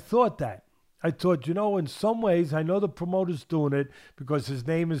 But I thought, in some ways, I know the promoter's doing it because his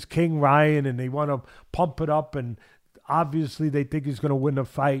name is King Ryan and they want to pump it up and obviously they think he's going to win the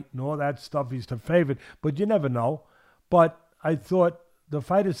fight and all that stuff. He's the favorite, but you never know. But I thought the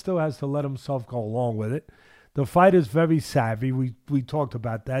fighter still has to let himself go along with it. The fighter's very savvy. We talked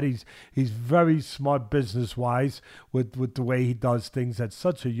about that. He's very smart business-wise with the way he does things at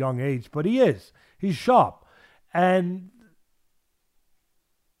such a young age. But he's sharp. And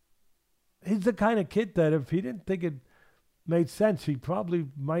he's the kind of kid that if he didn't think it made sense, he probably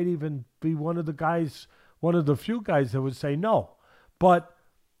might even be one of the few guys that would say no. But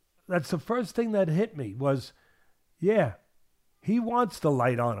that's the first thing that hit me was, he wants the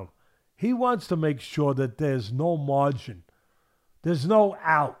light on him. He wants to make sure that there's no margin. There's no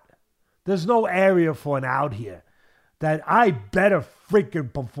out. There's no area for an out here. That I better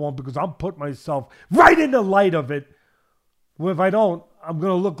freaking perform because I'm putting myself right in the light of it. If I don't, I'm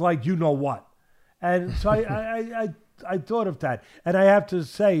going to look like you know what. And so I thought of that. And I have to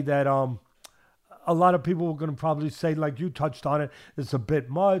say that a lot of people were going to probably say, like you touched on it, it's a bit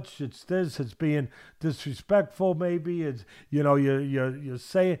much. It's being disrespectful maybe. It's, you're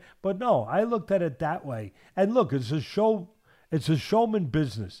saying. But no, I looked at it that way. And look, it's a show. It's a showman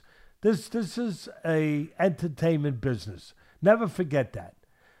business. This is a entertainment business. Never forget that.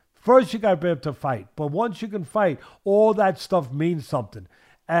 First, you got to be able to fight. But once you can fight, all that stuff means something.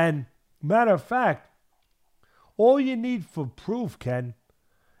 And matter of fact, all you need for proof, Ken,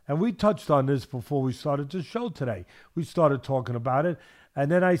 and we touched on this before we started the show today. We started talking about it, and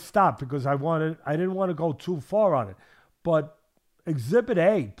then I stopped because I didn't want to go too far on it. But Exhibit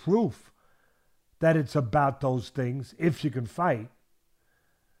A, proof that it's about those things, if you can fight,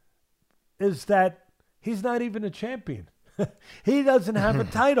 is that he's not even a champion. He doesn't have a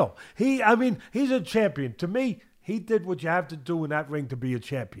title. He's a champion. To me, he did what you have to do in that ring to be a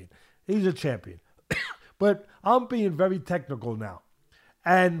champion. He's a champion. But I'm being very technical now.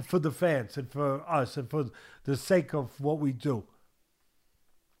 And for the fans and for us and for the sake of what we do.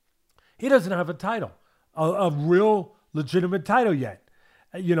 He doesn't have a title, a real legitimate title yet.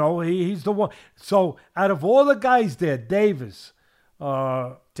 He's the one. So out of all the guys there, Davis,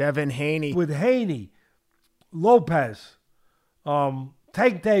 Devin Haney. With Haney, Lopez,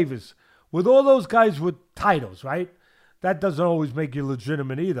 Tank Davis, with all those guys with titles, right? That doesn't always make you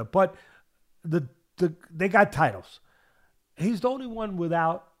legitimate either. But they got titles. He's the only one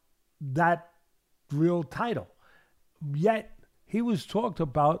without that real title. Yet he was talked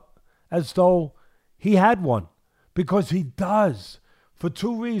about as though he had one. Because he does. For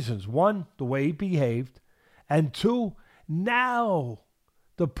two reasons. One, the way he behaved. And two, now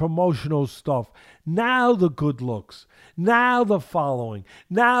the promotional stuff. Now the good looks. Now the following.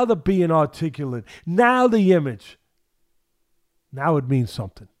 Now the being articulate. Now the image. Now it means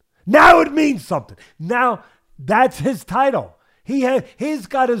something. Now That's his title. He's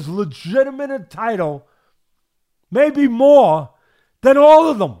got his legitimate title, maybe more than all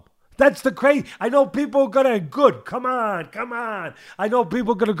of them. That's the crazy. I know people are going to, good, come on. I know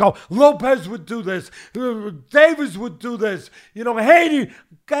people are going to go, Lopez would do this. Davis would do this. Haney,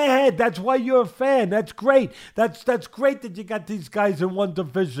 go ahead. That's why you're a fan. That's great. That's great that you got these guys in one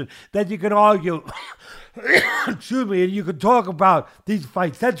division, that you can argue, excuse me, and you can talk about these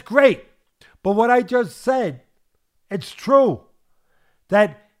fights. That's great. But what I just said, it's true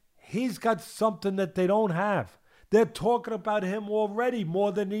that he's got something that they don't have. They're talking about him already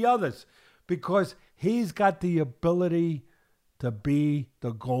more than the others because he's got the ability to be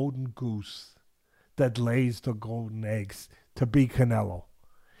the golden goose that lays the golden eggs, to be Canelo.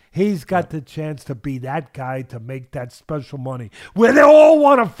 He's got the chance to be that guy to make that special money where they all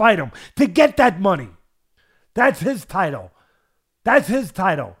want to fight him to get that money. That's his title.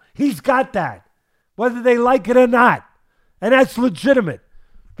 He's got that, whether they like it or not. And that's legitimate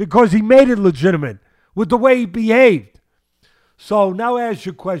because he made it legitimate with the way he behaved. So now ask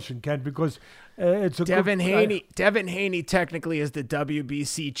your question, Ken, because it's a Devin Haney technically is the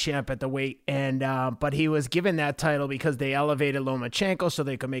WBC champ at the weight, and but he was given that title because they elevated Lomachenko so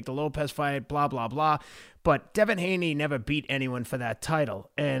they could make the Lopez fight, blah, blah, blah. But Devin Haney never beat anyone for that title.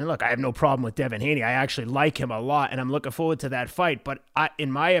 And look, I have no problem with Devin Haney. I actually like him a lot, and I'm looking forward to that fight. But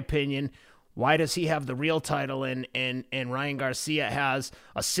in my opinion, why does he have the real title and Ryan Garcia has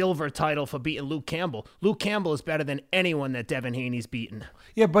a silver title for beating Luke Campbell? Luke Campbell is better than anyone that Devin Haney's beaten.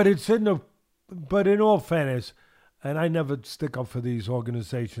 Yeah, but but in all fairness, and I never stick up for these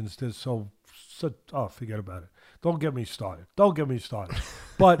organizations. They're forget about it. Don't get me started.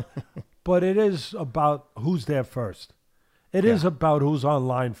 But it is about who's there first. It is about who's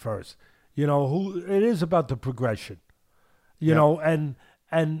online first. It is about the progression.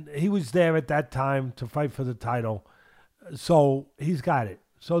 And he was there at that time to fight for the title. So he's got it.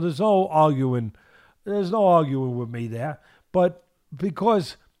 So there's no arguing with me there. But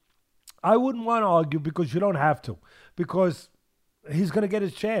because I wouldn't want to argue because you don't have to. Because he's going to get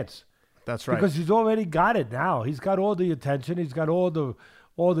his chance. That's right. Because he's already got it now. He's got all the attention. He's got all the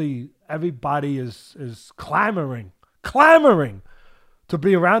everybody is clamoring to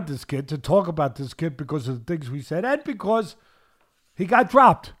be around this kid, to talk about this kid because of the things we said and because he got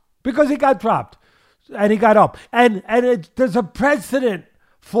dropped. And he got up. And there's a precedent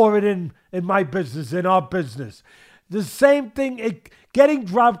for it in my business, in our business. The same thing, getting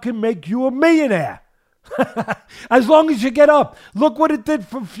dropped can make you a millionaire. As long as you get up. Look what it did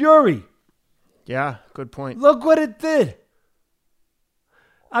for Fury. Yeah, good point. Look what it did.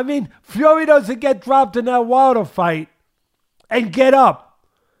 I mean, Fury doesn't get dropped in that Wilder fight and get up.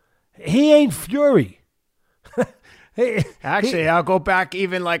 He ain't Fury. Actually, I'll go back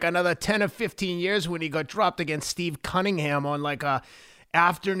even like another 10 or 15 years when he got dropped against Steve Cunningham on like a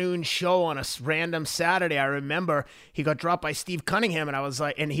afternoon show on a random Saturday. I remember he got dropped by Steve Cunningham, and I was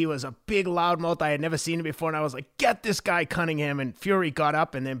like, and he was a big loudmouth. I had never seen him before, and I was like, get this guy Cunningham. And Fury got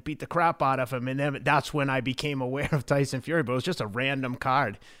up and then beat the crap out of him, and then that's when I became aware of Tyson Fury. But it was just a random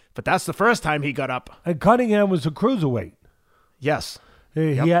card. But that's the first time he got up. And Cunningham was a cruiserweight. Yes.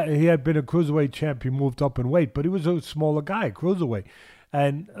 He had been a cruiserweight champ. He moved up in weight, but he was a smaller guy, cruiserweight.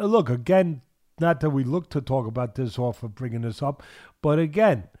 And look, again, not that we look to talk about this off of bringing this up, but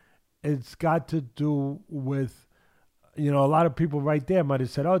again, it's got to do with, a lot of people right there might have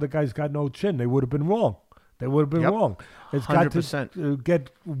said, oh, the guy's got no chin. They would have been wrong. Wrong. It's 100%. Got to get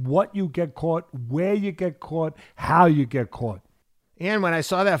what you get caught, where you get caught, how you get caught. And when I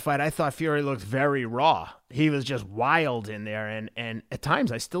saw that fight, I thought Fury looked very raw. He was just wild in there. And at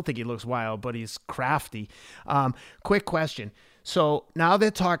times, I still think he looks wild, but he's crafty. Quick question. So now they're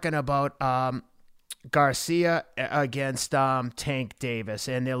talking about Garcia against Tank Davis,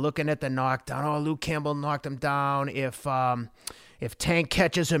 and they're looking at the knockdown. Oh, Luke Campbell knocked him down. If Tank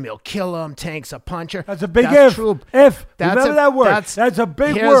catches him, he'll kill him. Tank's a puncher. That's a big if. True. If. Remember that word. That's a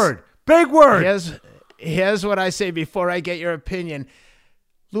big word. Big word. Here's what I say before I get your opinion.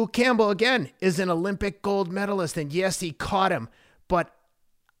 Luke Campbell, again, is an Olympic gold medalist, and yes, he caught him, but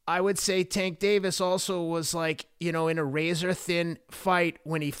I would say Tank Davis also was like, in a razor-thin fight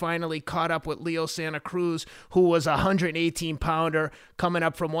when he finally caught up with Leo Santa Cruz, who was a 118-pounder coming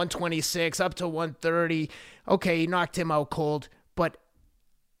up from 126 up to 130. Okay, he knocked him out cold, but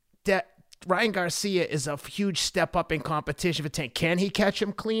Ryan Garcia is a huge step up in competition for Tank. Can he catch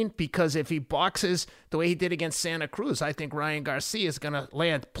him clean? Because if he boxes the way he did against Santa Cruz, I think Ryan Garcia is going to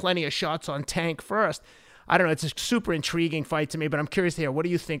land plenty of shots on Tank first. I don't know. It's a super intriguing fight to me, but I'm curious to hear, what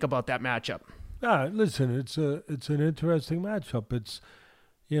do you think about that matchup? Listen, it's an interesting matchup. It's,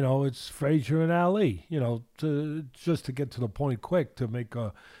 It's Frazier and Ali. Just to get to the point quick, to make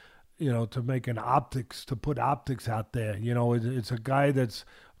to put optics out there. It's a guy that's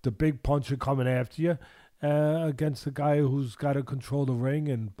the big puncher coming after you against a guy who's got to control the ring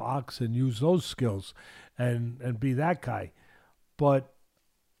and box and use those skills and be that guy. But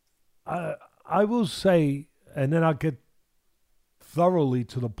I will say, and then I'll get thoroughly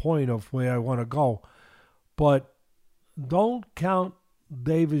to the point of where I want to go, but don't count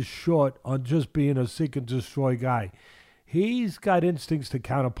Davis short on just being a seek and destroy guy. He's got instincts to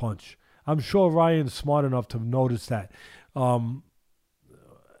counterpunch. I'm sure Ryan's smart enough to notice that.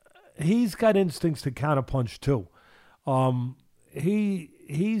 He's got instincts to counterpunch too.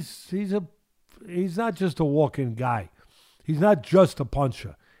 He's not just a walk-in guy. He's not just a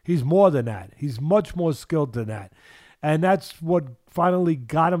puncher. He's more than that. He's much more skilled than that. And that's what finally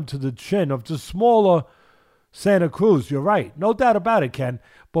got him to the chin of the smaller Santa Cruz. You're right. No doubt about it, Ken.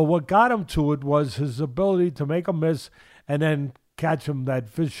 But what got him to it was his ability to make a miss and then catch him that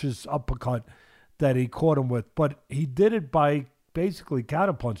vicious uppercut that he caught him with. But he did it by basically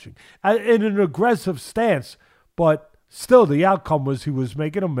counterpunching in an aggressive stance. But still, the outcome was he was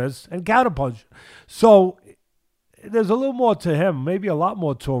making a miss and counterpunching. So there's a little more to him, maybe a lot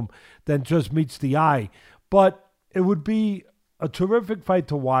more to him than just meets the eye. But it would be a terrific fight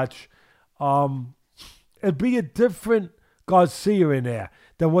to watch. It'd be a different Garcia in there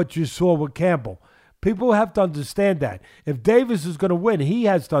than what you saw with Campbell. People have to understand that. If Davis is going to win, he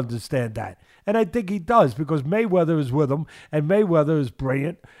has to understand that. And I think he does, because Mayweather is with him, and Mayweather is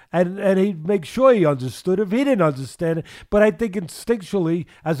brilliant, and he'd make sure he understood if he didn't understand it. But I think instinctually,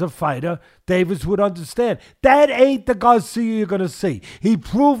 as a fighter, Davis would understand. That ain't the Garcia you're going to see. He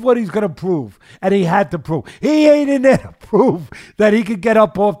proved what he's going to prove, and he had to prove. He ain't in there to prove that he could get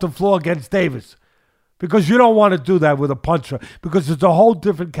up off the floor against Davis, because you don't want to do that with a puncher, because it's a whole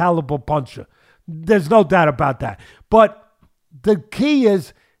different caliber puncher. There's no doubt about that. But the key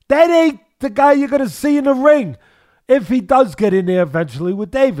is, that ain't the guy you're going to see in the ring if he does get in there eventually with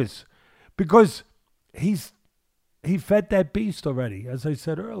Davis. Because he fed that beast already, as I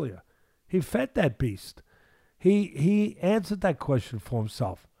said earlier. He fed that beast. He answered that question for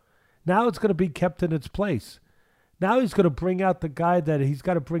himself. Now it's going to be kept in its place. Now he's going to bring out the guy that he's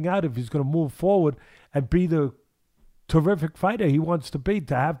got to bring out if he's going to move forward and be the terrific fighter he wants to be,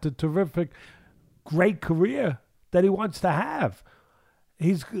 to have the terrific, great career that he wants to have.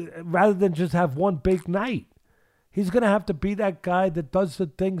 He's rather than just have one big night. He's going to have to be that guy that does the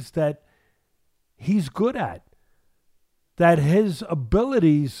things that he's good at, that his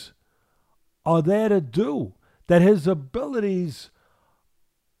abilities are there to do, that his abilities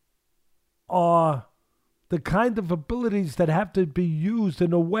are the kind of abilities that have to be used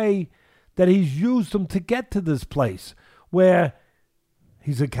in a way that he's used them to get to this place, where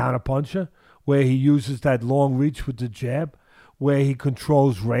he's a counterpuncher, where he uses that long reach with the jab, where he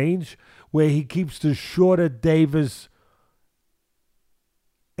controls range, where he keeps the shorter Davis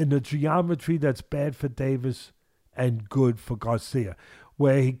in the geometry that's bad for Davis and good for Garcia,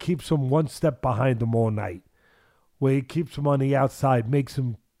 where he keeps him one step behind him all night, where he keeps him on the outside, makes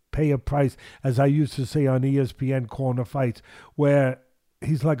him pay a price, as I used to say on ESPN corner fights, where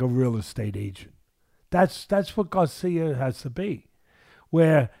he's like a real estate agent. That's what Garcia has to be,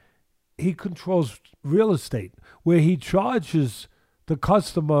 where he controls real estate, where he charges the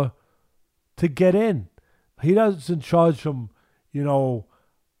customer to get in. He doesn't charge them,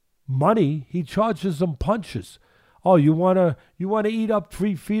 money. He charges them punches. Oh, you wanna eat up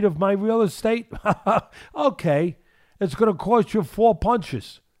 3 feet of my real estate? Okay, it's gonna cost you 4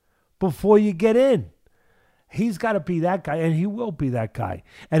 punches before you get in. He's got to be that guy, and he will be that guy.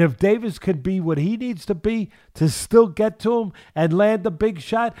 And if Davis can be what he needs to be to still get to him and land the big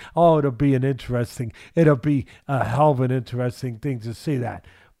shot, it'll be a hell of an interesting thing to see that.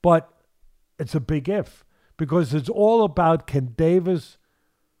 But it's a big if, because it's all about, can Davis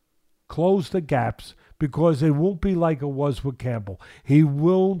close the gaps, because it won't be like it was with Campbell. He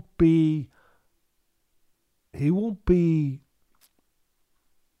won't be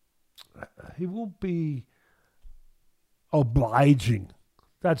obliging.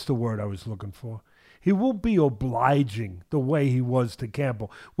 That's the word I was looking for. He won't be obliging the way he was to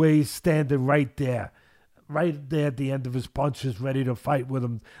Campbell, where he's standing right there at the end of his punches, ready to fight with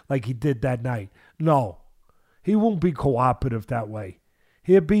him like he did that night. No, he won't be cooperative that way.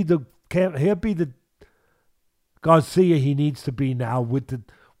 He'll be the Garcia he needs to be now, with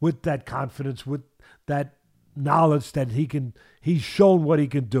that confidence, with that knowledge that he's shown what he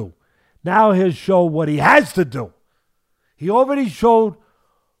can do. Now he'll show what he has to do. He already showed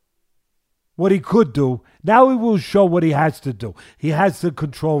what he could do. Now he will show what he has to do. He has to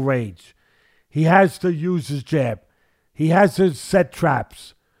control range. He has to use his jab. He has to set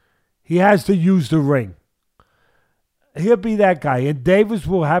traps. He has to use the ring. He'll be that guy. And Davis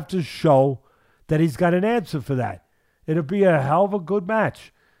will have to show that he's got an answer for that. It'll be a hell of a good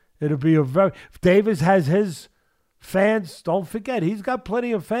match. It'll be a very... Davis has his fans. Don't forget, he's got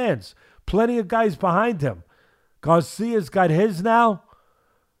plenty of fans. Plenty of guys behind him. Garcia's got his now.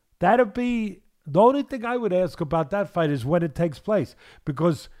 That'll be... The only thing I would ask about that fight is when it takes place.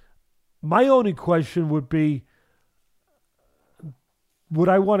 Because my only question would be, would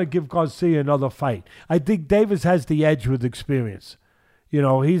I want to give Garcia another fight? I think Davis has the edge with experience. You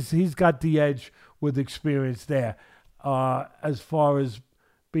know, he's got the edge with experience there as far as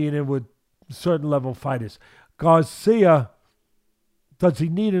being in with certain level fighters. Garcia, does he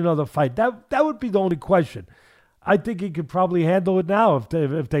need another fight? That would be the only question. I think he could probably handle it now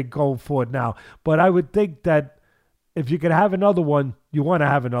if they go for it now. But I would think that if you could have another one, you want to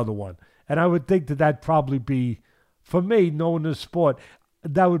have another one. And I would think that that'd probably be, for me, knowing the sport,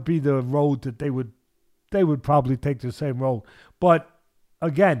 that would be the road that they would probably take the same road. But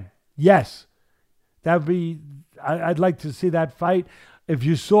again, yes, that would be. I'd like to see that fight. If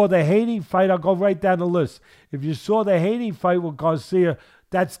you saw the Haney fight, I'll go right down the list. If you saw the Haney fight with Garcia,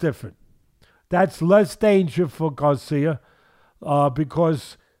 that's different. That's less danger for Garcia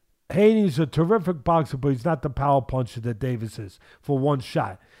because Haney's a terrific boxer, but he's not the power puncher that Davis is for one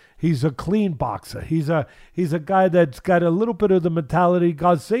shot. He's a clean boxer. He's a guy that's got a little bit of the mentality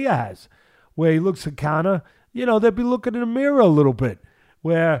Garcia has, where he looks a counter. You know, they'll be looking in the mirror a little bit,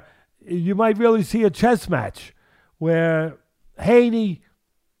 where you might really see a chess match, where he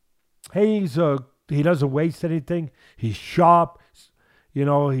doesn't waste anything. He's sharp. You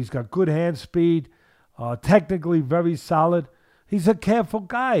know, he's got good hand speed, technically very solid. He's a careful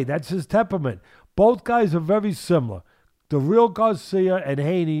guy. That's his temperament. Both guys are very similar. The real Garcia and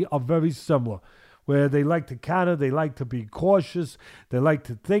Haney are very similar, where they like to counter, they like to be cautious, they like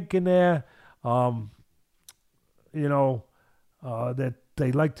to think in there, that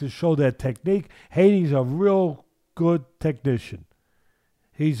they like to show their technique. Haney's a real good technician.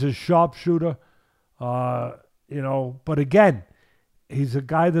 He's a sharpshooter, but again, he's a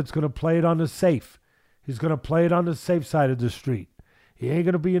guy that's going to play it on the safe. He's going to play it on the safe side of the street. He ain't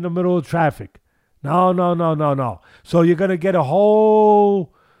going to be in the middle of traffic. No. So you're going to get a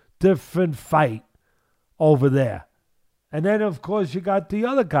whole different fight over there. And then, of course, you got the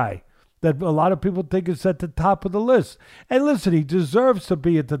other guy that a lot of people think is at the top of the list. And listen, he deserves to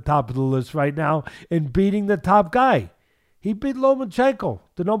be at the top of the list right now in beating the top guy. He beat Lomachenko,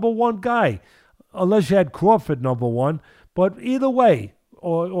 the number one guy, unless you had Crawford number one. But either way,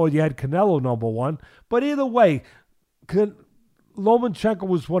 or you had Canelo number one. But either way, Lomachenko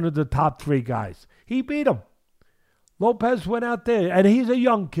was one of the top three guys. He beat him. Lopez went out there, and he's a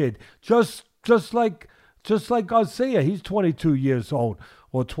young kid, just like Garcia. He's 22 years old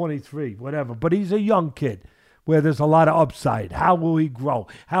or 23, whatever. But he's a young kid where there's a lot of upside. How will he grow?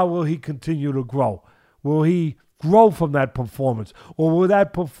 How will he continue to grow? Will he grow from that performance, or will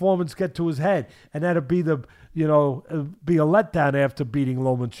that performance get to his head, and that'll be be a letdown after beating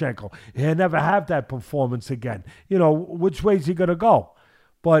Lomachenko? He'll never have that performance again. Which way is he going to go?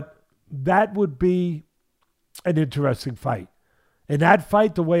 But that would be an interesting fight. In that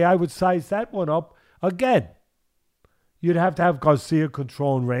fight, the way I would size that one up, again, you'd have to have Garcia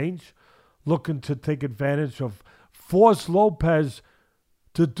controlling range, looking to take advantage of, force Lopez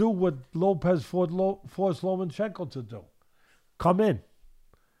to do what Lopez forced Lomachenko to do. Come in.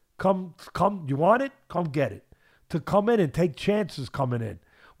 Come, you want it? Come get it. To come in and take chances coming in.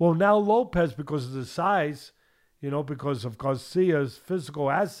 Well, now Lopez, because of the size, because of Garcia's physical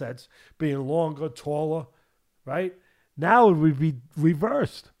assets being longer, taller, right? Now it would be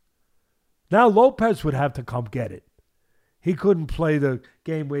reversed. Now Lopez would have to come get it. He couldn't play the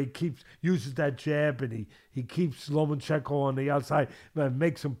game where he uses that jab and he keeps Lomachenko on the outside,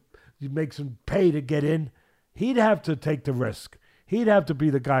 makes him pay to get in. He'd have to take the risk. He'd have to be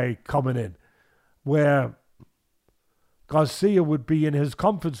the guy coming in, where Garcia would be in his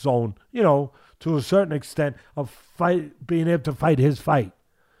comfort zone, to a certain extent, of being able to fight his fight.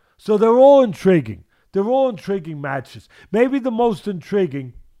 So they're all intriguing. They're all intriguing matches. Maybe the most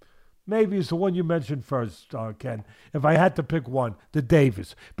intriguing, maybe is the one you mentioned first, Ken. If I had to pick one, the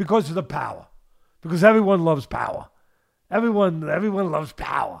Davis, because of the power. Because everyone loves power. Everyone loves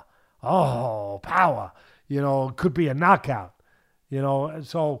power. Oh, power. It could be a knockout.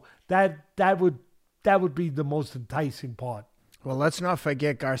 So that would be the most enticing part. Well, let's not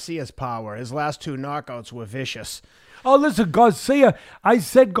forget Garcia's power. His last 2 knockouts were vicious. Oh, listen, Garcia, I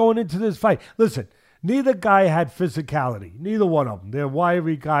said going into this fight, listen, neither guy had physicality. Neither one of them. They're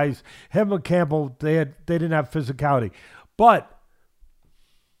wiry guys. Him and Campbell, they didn't have physicality. But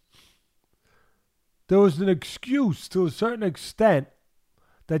there was an excuse to a certain extent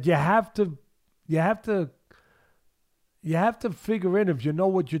that you have to figure in, if you know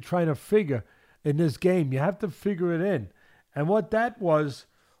what you're trying to figure in this game. You have to figure it in. And what that was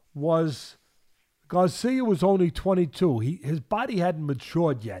Garcia was only 22. His body hadn't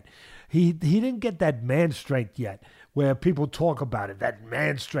matured yet. He didn't get that man strength yet, where people talk about it, that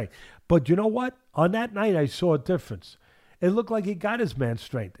man strength. But you know what? On that night, I saw a difference. It looked like he got his man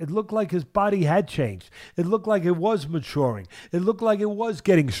strength. It looked like his body had changed. It looked like it was maturing. It looked like it was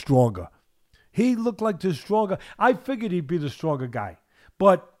getting stronger. He looked like the stronger. I figured he'd be the stronger guy.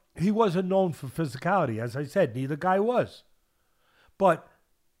 But he wasn't known for physicality. As I said, neither guy was. But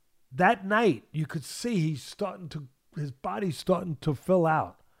that night, you could see his body's starting to fill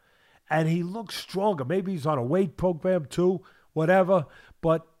out. And he looks stronger. Maybe he's on a weight program too, whatever.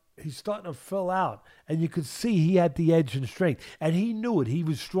 But he's starting to fill out. And you could see he had the edge and strength. And he knew it. He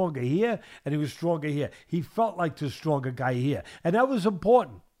was stronger here and he was stronger here. He felt like the stronger guy here. And that was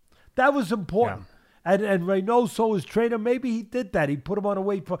important. That was important. Yeah. And Reynoso, his trainer, maybe he did that. He put him on a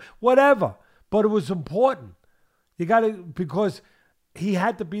weight program, whatever. But it was important. You got to, because he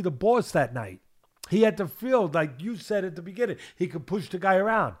had to be the boss that night. He had to feel, like you said at the beginning, he could push the guy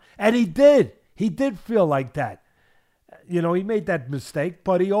around. And he did. He did feel like that. You know, he made that mistake,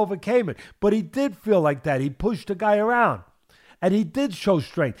 but he overcame it. But he did feel like that. He pushed the guy around. And he did show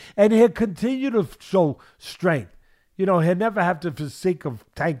strength. And he'll continue to show strength. You know, he'll never have the physique of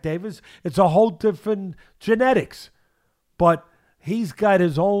Tank Davis. It's a whole different genetics. But he's got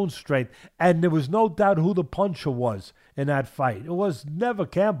his own strength. And there was no doubt who the puncher was in that fight. It was never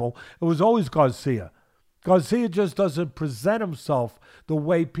Campbell. It was always Garcia. Garcia just doesn't present himself the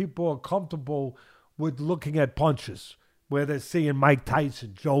way people are comfortable with looking at punches, where they're seeing Mike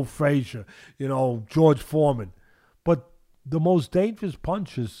Tyson, Joe Frazier, you know, George Foreman. But the most dangerous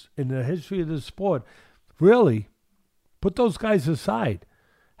punches in the history of the sport, really, put those guys aside,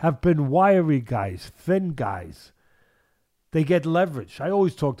 have been wiry guys, thin guys. They get leverage. I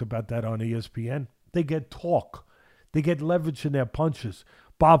always talked about that on ESPN. They get torque. They get leverage in their punches.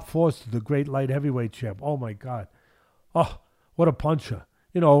 Bob Foster, the great light heavyweight champ. Oh, my God. Oh, what a puncher.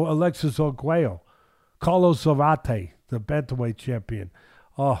 You know, Alexis Arguello. Carlos Zarate, the bantamweight champion.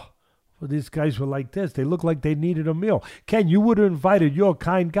 Oh, well, these guys were like this. They looked like they needed a meal. Ken, you would have invited, you're a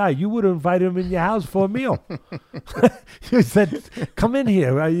kind guy, you would have invited him in your house for a meal. You said, come in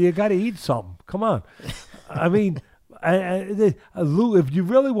here. You got to eat something. Come on. I mean, Lou, if you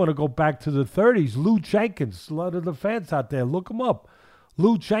really want to go back to the 30s, Lou Jenkins, a lot of the fans out there, look him up.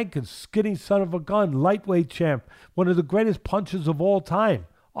 Lou Jenkins, skinny son of a gun, lightweight champ, one of the greatest punchers of all time.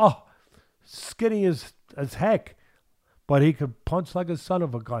 Oh, skinny as heck, but he could punch like a son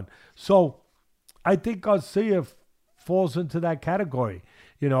of a gun. So I think Garcia falls into that category.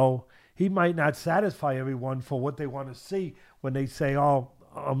 You know, he might not satisfy everyone for what they want to see when they say, oh,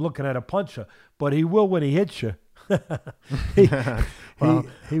 I'm looking at a puncher, but he will when he hits you. he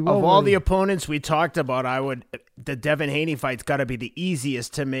will of all the opponents we talked about, the Devin Haney fight's got to be the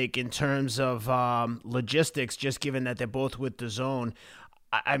easiest to make in terms of logistics, just given that they're both with DAZN.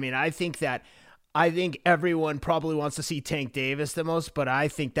 I mean, I think everyone probably wants to see Tank Davis the most, but I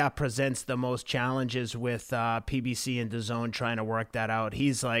think that presents the most challenges with PBC and DAZN trying to work that out.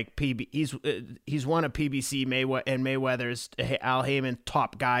 He's like he's one of PBC and Mayweather's Al Heyman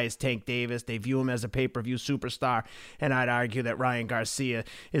top guys, Tank Davis. They view him as a pay-per-view superstar, and I'd argue that Ryan Garcia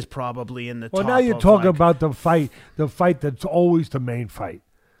is probably in the top. Well, now you're talking about the fight that's always the main fight.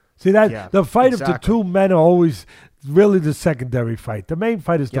 See that? Yeah, the fight exactly. Of the two men are always really the secondary fight. The main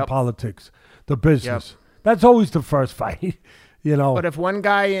fight is the politics, the business. Yep. That's always the first fight, you know. But if one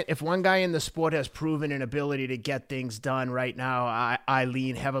guy in the sport has proven an ability to get things done right now, I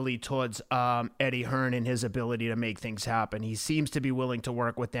lean heavily towards Eddie Hearn and his ability to make things happen. He seems to be willing to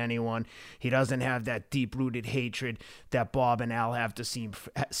work with anyone. He doesn't have that deep-rooted hatred that Bob and Al have to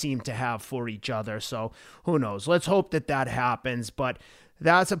seem to have for each other. So who knows? Let's hope that happens. But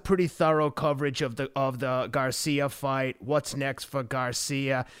that's a pretty thorough coverage of the Garcia fight. What's next for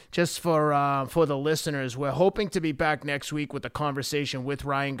Garcia? Just for the listeners, we're hoping to be back next week with a conversation with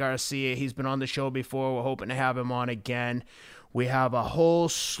Ryan Garcia. He's been on the show before. We're hoping to have him on again. We have a whole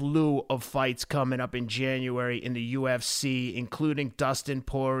slew of fights coming up in January in the UFC, including Dustin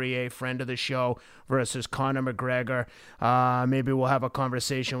Poirier, friend of the show, versus Conor McGregor. Maybe we'll have a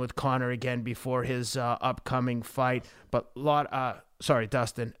conversation with Conor again before his upcoming fight. But sorry,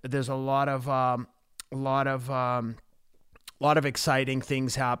 Dustin. There's a lot of exciting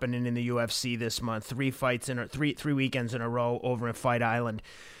things happening in the UFC this month. Three weekends in a row over in Fight Island.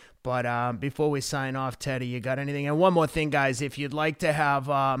 But before we sign off, Teddy, you got anything? And one more thing, guys, if you'd like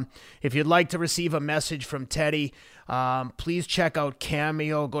to receive a message from Teddy, please check out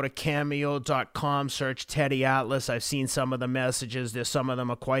Cameo. Go to cameo.com, search Teddy Atlas. I've seen some of the messages. Some of them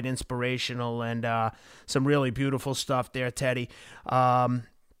are quite inspirational and some really beautiful stuff there, Teddy.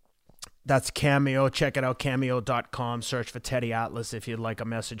 That's Cameo. Check it out, cameo.com. Search for Teddy Atlas if you'd like a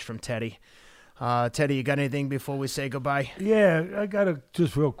message from Teddy. Teddy, you got anything before we say goodbye? Yeah, I got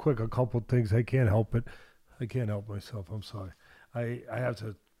just real quick, a couple of things. I can't help it. I can't help myself. I'm sorry. I have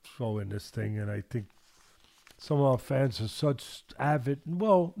to throw in this thing, and I think some of our fans are such avid,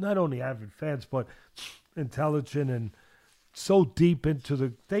 well, not only avid fans, but intelligent and so deep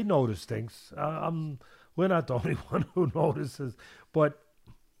into they notice things. We're not the only one who notices, but,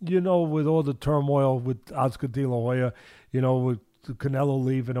 with all the turmoil with Oscar De La Hoya, with Canelo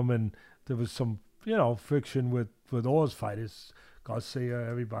leaving him, and there was some, friction with all his fighters, Garcia,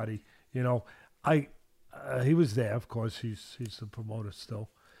 everybody. He was there, of course. He's the promoter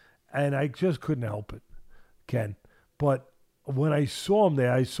still, and I just couldn't help it, Ken. But when I saw him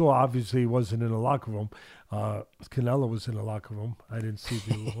there, I saw obviously he wasn't in the locker room. Canelo was in the locker room. I didn't see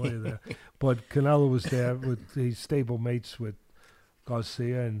De La Hoya there, but Canelo was there with his stable mates with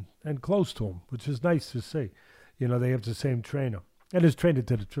Garcia and close to him, which is nice to see. They have the same trainer. And his trainer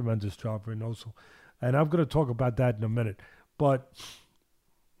did a tremendous job, Reynoso. And I'm going to talk about that in a minute. But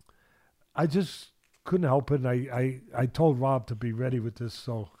I just couldn't help it. And I told Rob to be ready with this.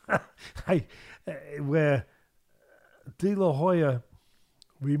 So where De La Hoya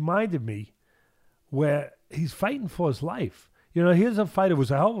reminded me where he's fighting for his life. Here's a fighter,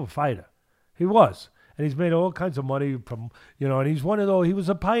 was a hell of a fighter. He was. And he's made all kinds of money from, and he's one of those, he was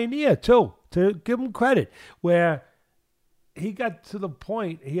a pioneer too, to give him credit, where he got to the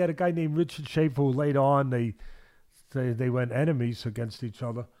point, he had a guy named Richard Schaefer who later on they went enemies against each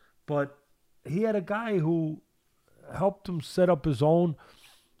other. But he had a guy who helped him set up his own,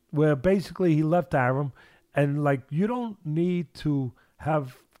 where basically he left Aram. And you don't need to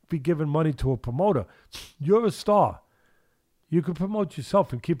be given money to a promoter. You're a star. You can promote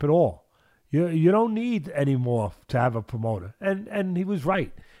yourself and keep it all. You don't need any more to have a promoter. And he was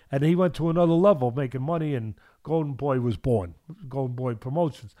right. And he went to another level making money, and Golden Boy was born, Golden Boy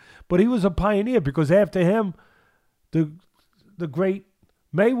Promotions. But he was a pioneer because after him, the great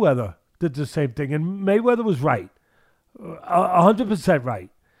Mayweather did the same thing. And Mayweather was right, 100% right.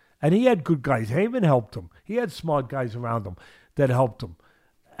 And he had good guys. Heyman helped him. He had smart guys around him that helped him.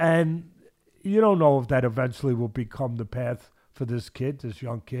 And you don't know if that eventually will become the path for this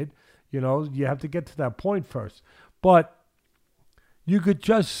young kid. You have to get to that point first. But you could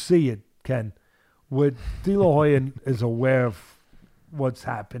just see it, Ken, where De La Hoya is aware of what's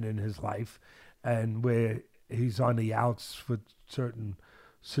happened in his life and where he's on the outs with certain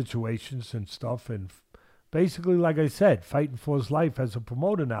situations and stuff. And basically, like I said, fighting for his life as a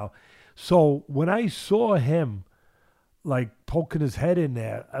promoter now. So when I saw him, poking his head in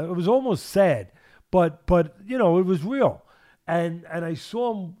there, it was almost sad. But it was real. And I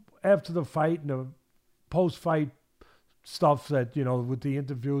saw him after the fight and the post-fight stuff that, with the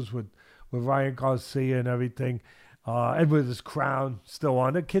interviews with Ryan Garcia and everything, and with his crown still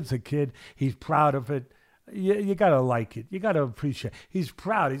on. The kid's a kid. He's proud of it. You got to like it. You got to appreciate it. He's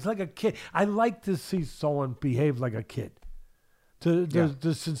proud. He's like a kid. I like to see someone behave like a kid.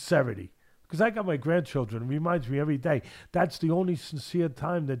 The sincerity. Because I got my grandchildren. It reminds me every day. That's the only sincere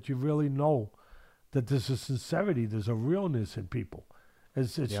time that you really know that there's a sincerity. There's a realness in people.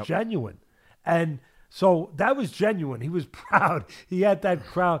 It's genuine. And so that was genuine. He was proud. He had that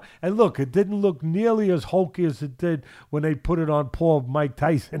crowd. And look, it didn't look nearly as hokey as it did when they put it on poor Mike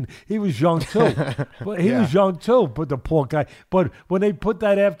Tyson. He was young too. Was young too, but the poor guy. But when they put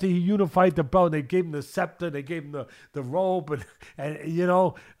that after he unified the belt, they gave him the scepter, they gave him the robe, and they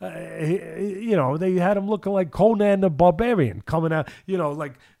had him looking like Conan the Barbarian coming out.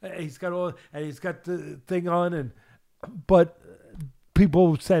 He's got the thing on, but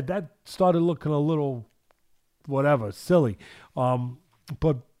people said that started looking a little, silly.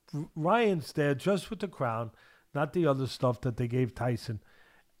 But Ryan's there just with the crown, not the other stuff that they gave Tyson.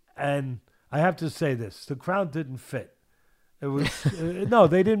 And I have to say this, the crown didn't fit. It was no,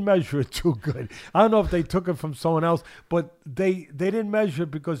 they didn't measure it too good. I don't know if they took it from someone else, but they didn't measure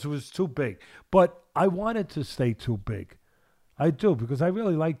it because it was too big. But I want it to stay too big. I do, because I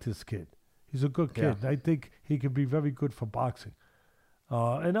really like this kid. He's a good kid. Yeah. I think he can be very good for boxing.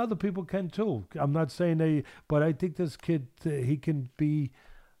 And other people can too. I'm not saying but I think this kid, he can be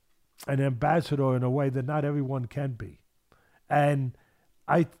an ambassador in a way that not everyone can be. And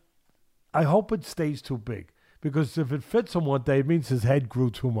I hope it stays too big, because if it fits him one day, it means his head grew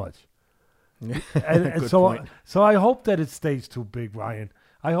too much. And so I hope that it stays too big, Ryan.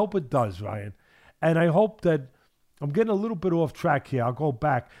 I hope it does, Ryan. And I hope that I'm getting a little bit off track here. I'll go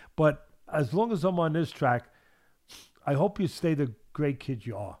back. But as long as I'm on this track, I hope you stay the great kid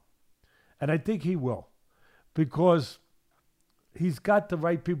you are. And I think he will, because he's got the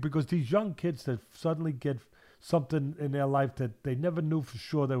right people. Because these young kids that suddenly get something in their life that they never knew for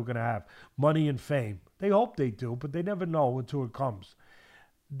sure they were going to have, money and fame. They hope they do, but they never know until it comes.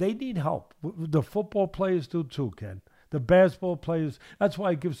 They need help. The football players do too, Ken. The basketball players. That's why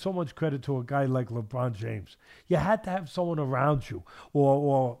I give so much credit to a guy like LeBron James. You had to have someone around you,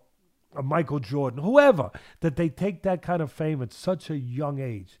 or Michael Jordan, whoever, that they take that kind of fame at such a young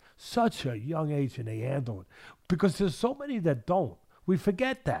age, and they handle it. Because there's so many that don't. We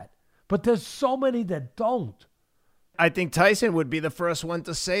forget that. But there's so many that don't. I think Tyson would be the first one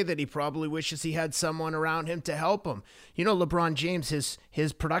to say that he probably wishes he had someone around him to help him. You know, LeBron James,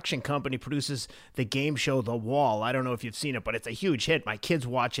 his production company produces the game show The Wall. I don't know if you've seen it, but it's a huge hit. My kids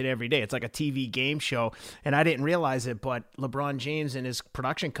watch it every day. It's like a TV game show, and I didn't realize it, but LeBron James and his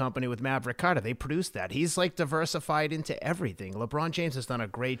production company with Maverick Carter, they produced that. He's like diversified into everything. LeBron James has done a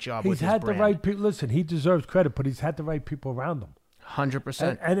great job with his brand. He's had the right people. Listen, he deserves credit, but he's had the right people around him.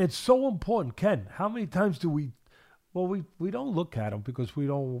 100%. And it's so important, Ken. How many times do we... Well, we don't look at them because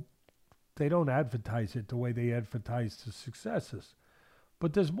they don't advertise it the way they advertise the successes.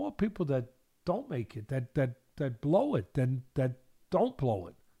 But there's more people that don't make it, that blow it, than that don't blow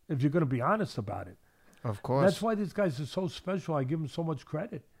it, if you're going to be honest about it. Of course. That's why these guys are so special. I give them so much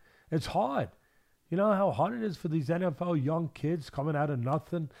credit. It's hard. You know how hard it is for these NFL young kids coming out of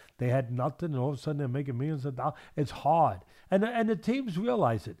nothing? They had nothing, and all of a sudden they're making millions of dollars. It's hard. And the teams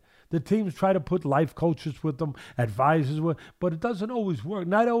realize it. The teams try to put life coaches with them, advisors with, but it doesn't always work.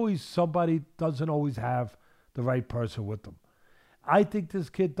 Not always. Somebody doesn't always have the right person with them. I think this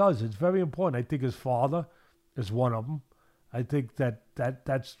kid does. It's very important. I think his father is one of them. I think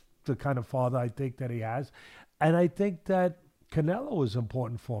that's the kind of father I think that he has. And I think that Canelo is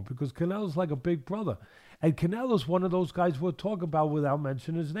important for him, because Canelo's like a big brother. And Canelo's one of those guys we'll talk about without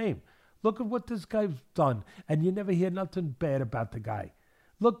mentioning his name. Look at what this guy's done, and you never hear nothing bad about the guy.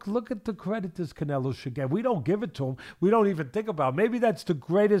 Look at the credit this Canelo should get. We don't give it to him. We don't even think about it. Maybe that's the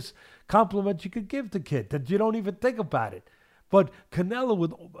greatest compliment you could give the kid, that you don't even think about it. But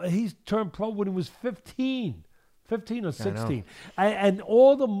Canelo, he's turned pro when he was 15 or 16. And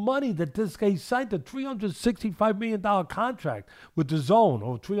all the money that this guy signed, a $365 million contract with the Zone,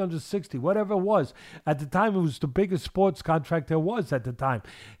 or 360, whatever it was. At the time, it was the biggest sports contract there was at the time.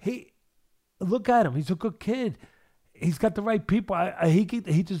 Look at him. He's a good kid. He's got the right people.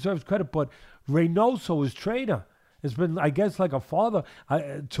 He deserves credit. But Reynoso, his trainer, has been, I guess, like a father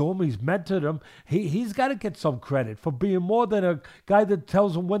to him. He's mentored him. He's got to get some credit for being more than a guy that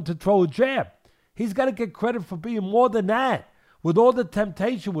tells him when to throw a jab. He's got to get credit for being more than that. With all the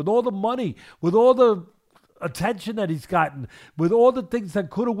temptation, with all the money, with all the attention that he's gotten, with all the things that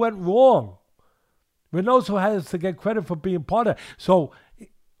could have went wrong. Reynoso has to get credit for being part of it. So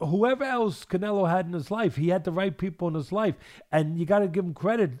whoever else Canelo had in his life, he had the right people in his life. And you got to give him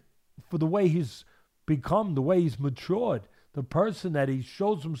credit for the way he's become, the way he's matured, the person that he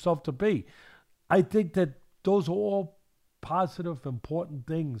shows himself to be. I think that those are all positive, important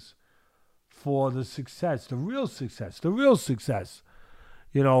things for the success, the real success,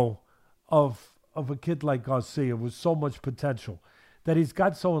 you know, of a kid like Garcia with so much potential, that he's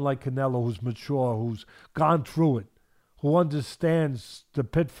got someone like Canelo who's mature, who's gone through it, who understands the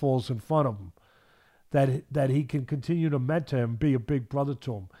pitfalls in front of him, that he can continue to mentor him, be a big brother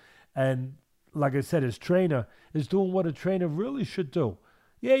to him. And like I said, his trainer is doing what a trainer really should do.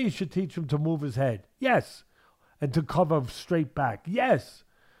 Yeah, you should teach him to move his head. Yes. And to cover straight back. Yes.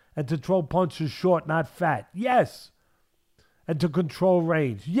 And to throw punches short, not fat. Yes. And to control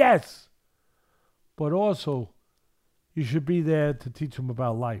range. Yes. But also, you should be there to teach them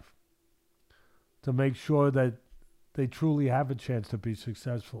about life. To make sure that they truly have a chance to be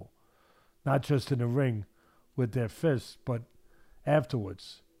successful. Not just in the ring with their fists, but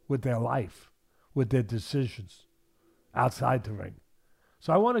afterwards with their life, with their decisions outside the ring.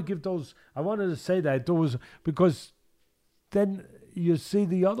 So I want to give those. I wanted to say that there was, because then you see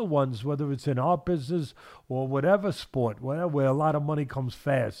the other ones, whether it's in our business or whatever sport, where a lot of money comes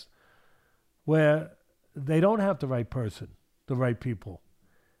fast, where they don't have the right person, the right people,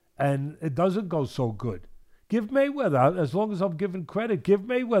 and it doesn't go so good. Give Mayweather, as long as I'm giving credit, give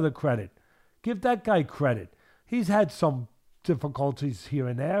Mayweather credit. Give that guy credit. He's had some difficulties here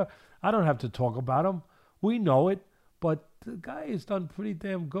and there. I don't have to talk about him. We know it, but the guy has done pretty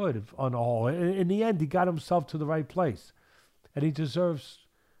damn good on the whole. In the end, he got himself to the right place. And he deserves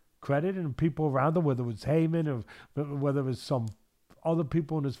credit, and people around him, whether it was Heyman or whether it was some other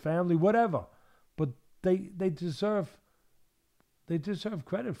people in his family, whatever. But they deserve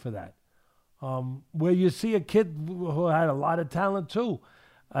credit for that. Where you see a kid who had a lot of talent too,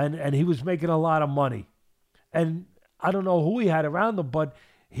 and he was making a lot of money. And I don't know who he had around him, but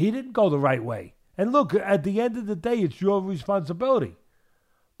he didn't go the right way. And look, at the end of the day, it's your responsibility.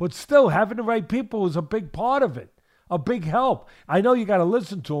 But still, having the right people is a big part of it, a big help. I know you got to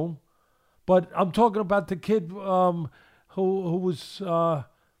listen to him, but I'm talking about the kid who was,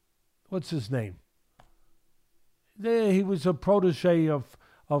 what's his name? He was a protege of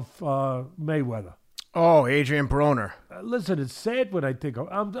Mayweather. Oh, Adrian Broner. Listen, it's sad when I think of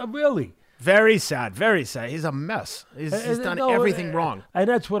I'm really. Very sad, very sad. He's a mess. He's done everything wrong. And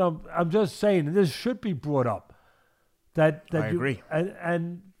that's what I'm just saying. This should be brought up. That I agree.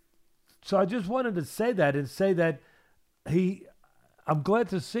 And so I just wanted to say that and say that I'm glad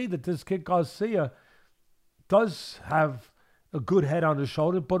to see that this kid Garcia does have a good head on his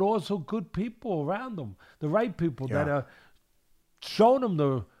shoulder, but also good people around him, the right people that are showing him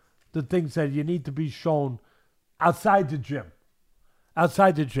the things that you need to be shown outside the gym.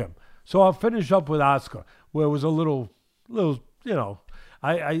 Outside the gym. So I'll finish up with Oscar, where it was a little, you know,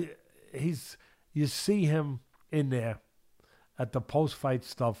 you see him in there at the post-fight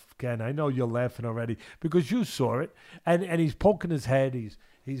stuff, Ken. I know you're laughing already because you saw it, and he's poking his head.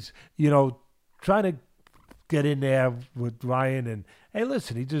 He's trying to get in there with Ryan, and hey,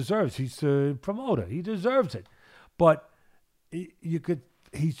 listen, he deserves. He's the promoter. He deserves it, but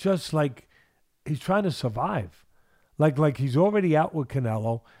he's just like he's trying to survive, like he's already out with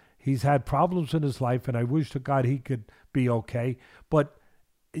Canelo. He's had problems in his life, and I wish to God he could be okay. But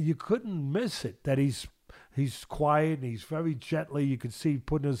you couldn't miss it that he's quiet and he's very gently. You could see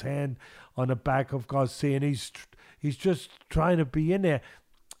putting his hand on the back of Garcia, and he's just trying to be in there.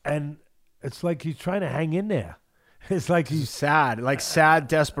 And it's like he's trying to hang in there. It's like he's sad, like sad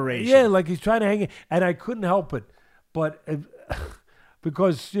desperation. Yeah, like he's trying to hang in. And I couldn't help it. But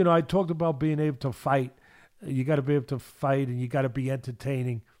because, I talked about being able to fight. You got to be able to fight, and you got to be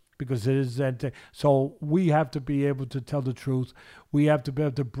entertaining. Because it is so we have to be able to tell the truth. We have to be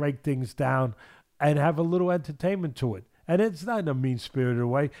able to break things down and have a little entertainment to it. And it's not in a mean-spirited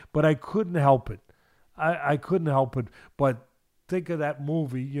way, but I couldn't help it. I couldn't help it. But think of that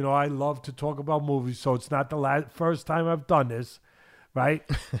movie. I love to talk about movies, so it's not the first time I've done this, right?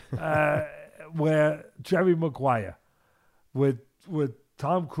 Where Jerry Maguire with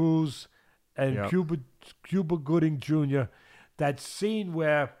Tom Cruise and Cuba Gooding Jr., that scene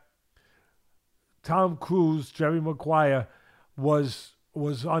where Tom Cruise, Jerry Maguire, was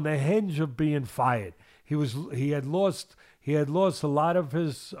on the hinge of being fired. He had lost a lot of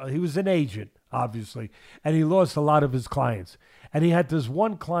his. He was an agent, obviously, and he lost a lot of his clients. And he had this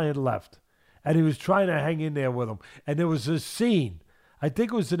one client left, and he was trying to hang in there with him. And there was a scene. I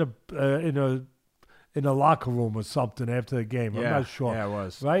think it was in a locker room or something after the game. I'm not sure. Yeah, it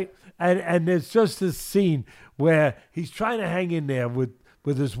was. Right? And there's just this scene where he's trying to hang in there with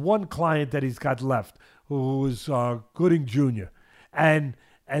this one client that he's got left, who was Gooding Jr. And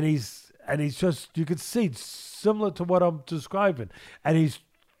he's just, you could see, it's similar to what I'm describing. And he's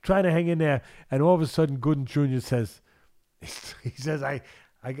trying to hang in there, and all of a sudden Gooding Jr. says,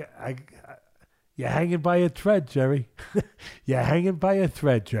 you're hanging by a thread, Jerry. You're hanging by a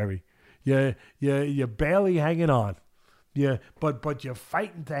thread, Jerry. You're barely hanging on. Yeah, but you're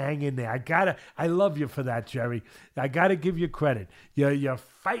fighting to hang in there. I love you for that, Jerry. I gotta give you credit. You're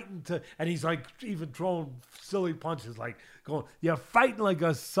fighting to, and he's like even throwing silly punches, like going, you're fighting like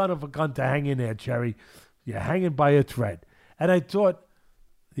a son of a gun to hang in there, Jerry. You're hanging by a thread. And I thought,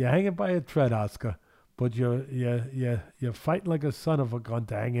 you're hanging by a thread, Oscar, but you're fighting like a son of a gun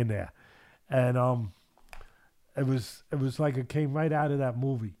to hang in there. And it was like it came right out of that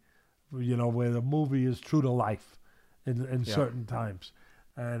movie, where the movie is true to life. In certain times.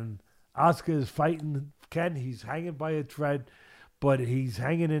 And Oscar is fighting Ken. He's hanging by a thread, but he's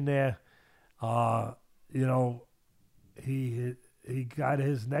hanging in there. he got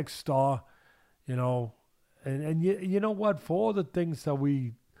his next star, you know. And you know what? For all the things that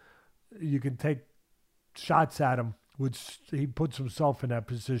you can take shots at him, which he puts himself in that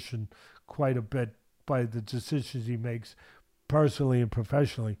position quite a bit by the decisions he makes personally and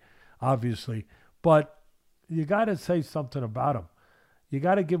professionally, obviously. But you got to say something about him. You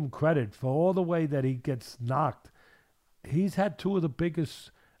got to give him credit for all the way that he gets knocked. He's had two of the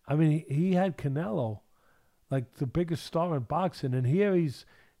biggest. I mean, he had Canelo, like the biggest star in boxing, and here he's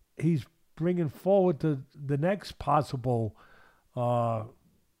bringing forward the next possible, add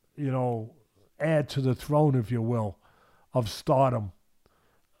to the throne, if you will, of stardom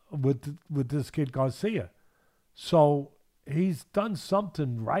with this kid Garcia. So he's done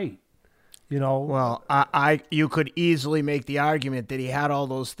something right, you know. Well, you could easily make the argument that he had all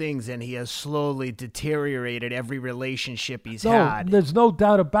those things and he has slowly deteriorated every relationship he's had. There's no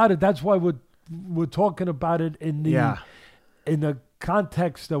doubt about it. That's why we're talking about it in the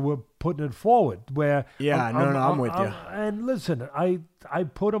context that we're putting it forward. Where I'm with you. And listen, I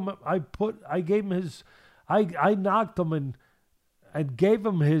gave him I knocked him and gave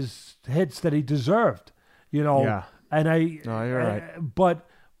him his hits that he deserved, you know. Yeah. And you're right.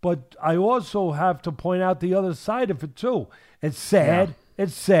 But I also have to point out the other side of it too. It's sad. Yeah.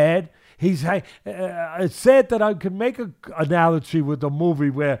 It's sad. It's sad that I could make an analogy with a movie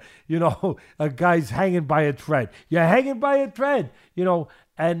where, you know, a guy's hanging by a thread. You're hanging by a thread, you know,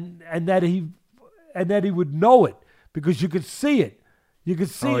 and that he would know it because you could see it. You could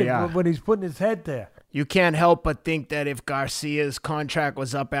see it when he's putting his head there. You can't help but think that if Garcia's contract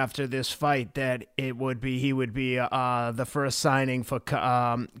was up after this fight, that he would be the first signing for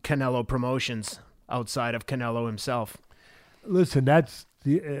Canelo Promotions outside of Canelo himself. Listen, that's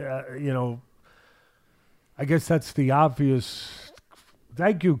the I guess that's the obvious.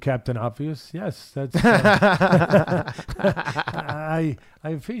 Thank you, Captain Obvious. Yes, that's. I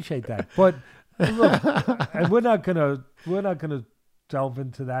appreciate that, but look, and we're not gonna delve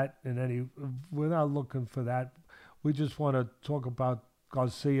into that in any. We're not looking for that. We just want to talk about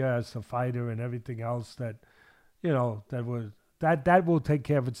Garcia as a fighter and everything else that, you know, that will take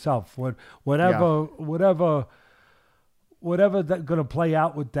care of itself. Whatever that's going to play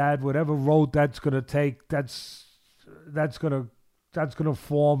out with that, whatever road that's going to take, that's going to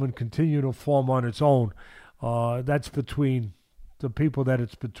form and continue to form on its own. That's between the people that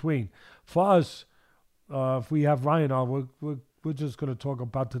it's between. For us, if we have Ryan on, we're just going to talk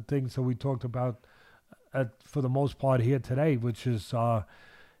about the things that we talked about for the most part here today, which is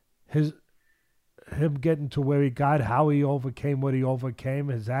him getting to where he got, how he overcame what he overcame,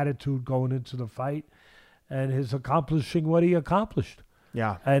 his attitude going into the fight, and his accomplishing what he accomplished.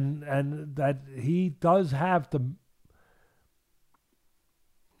 Yeah. And that he does have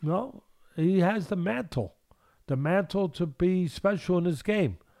he has the mantle to be special in his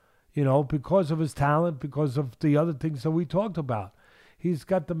game, you know, because of his talent, because of the other things that we talked about. He's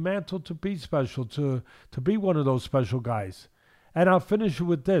got the mantle to be special, to be one of those special guys. And I'll finish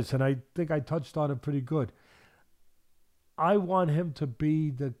with this, and I think I touched on it pretty good. I want him to be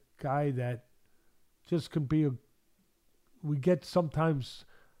the guy that just can be we get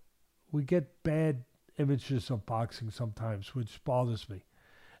bad images of boxing sometimes, which bothers me,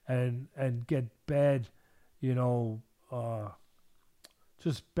 and get bad, you know,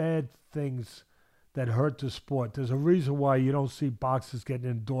 just bad things that hurt the sport. There's a reason why you don't see boxers getting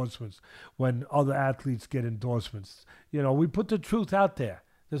endorsements when other athletes get endorsements. You know, we put the truth out there.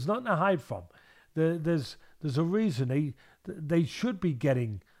 There's nothing to hide from. There's a reason they should be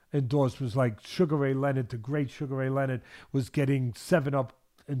getting endorsements, like Sugar Ray Leonard. The great Sugar Ray Leonard was getting 7-Up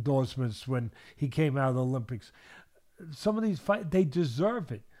endorsements when he came out of the Olympics. Some of these fights, they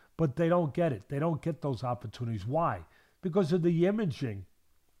deserve it, but they don't get it. They don't get those opportunities. Why? Because of the imaging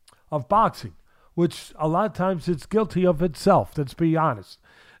of boxing, which a lot of times it's guilty of itself. Let's be honest.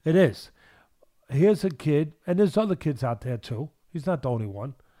 It is. Here's a kid, and there's other kids out there too. He's not the only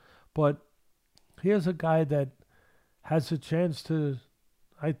one. But here's a guy that has a chance to,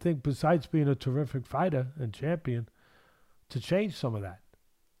 I think, besides being a terrific fighter and champion, to change some of that.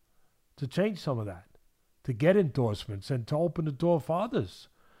 To get endorsements and to open the door for others,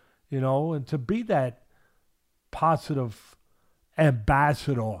 you know, and to be that positive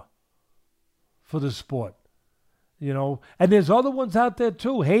ambassador for the sport, you know. And there's other ones out there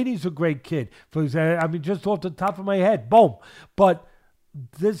too. Haney's a great kid, for example. I mean, just off the top of my head, boom. But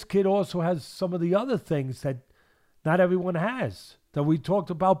this kid also has some of the other things that not everyone has, that we talked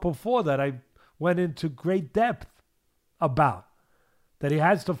about before, that I went into great depth about. That he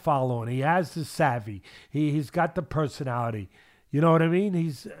has the following, he has the savvy, he's got the personality. You know what I mean?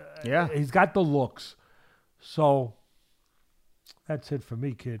 He's got the looks. So That's it for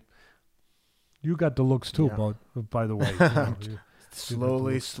me, kid. You got the looks too, by the way.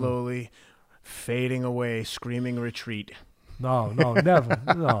 Slowly fading away, screaming retreat. No, never.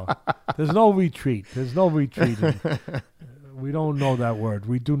 No. There's no retreat. There's no retreating. We don't know that word.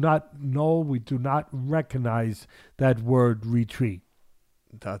 We do not know, we do not recognize that word retreat.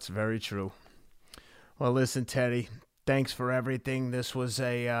 That's very true. Well, listen, Teddy, thanks for everything. This was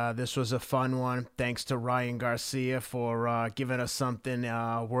a fun one. Thanks to Ryan Garcia for giving us something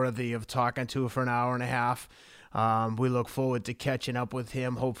worthy of talking to for an hour and a half. We look forward to catching up with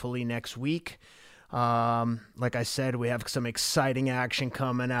him hopefully next week. Like I said, we have some exciting action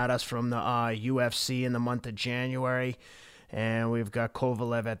coming at us from the UFC in the month of January. And we've got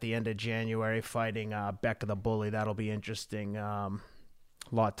Kovalev at the end of January fighting Becca the Bully. That'll be interesting.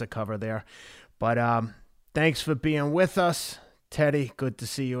 Lot to cover there. But thanks for being with us. Teddy, good to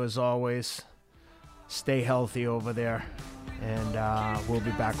see you as always. Stay healthy over there. And we'll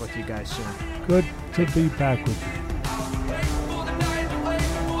be back with you guys soon. Good to be back with you.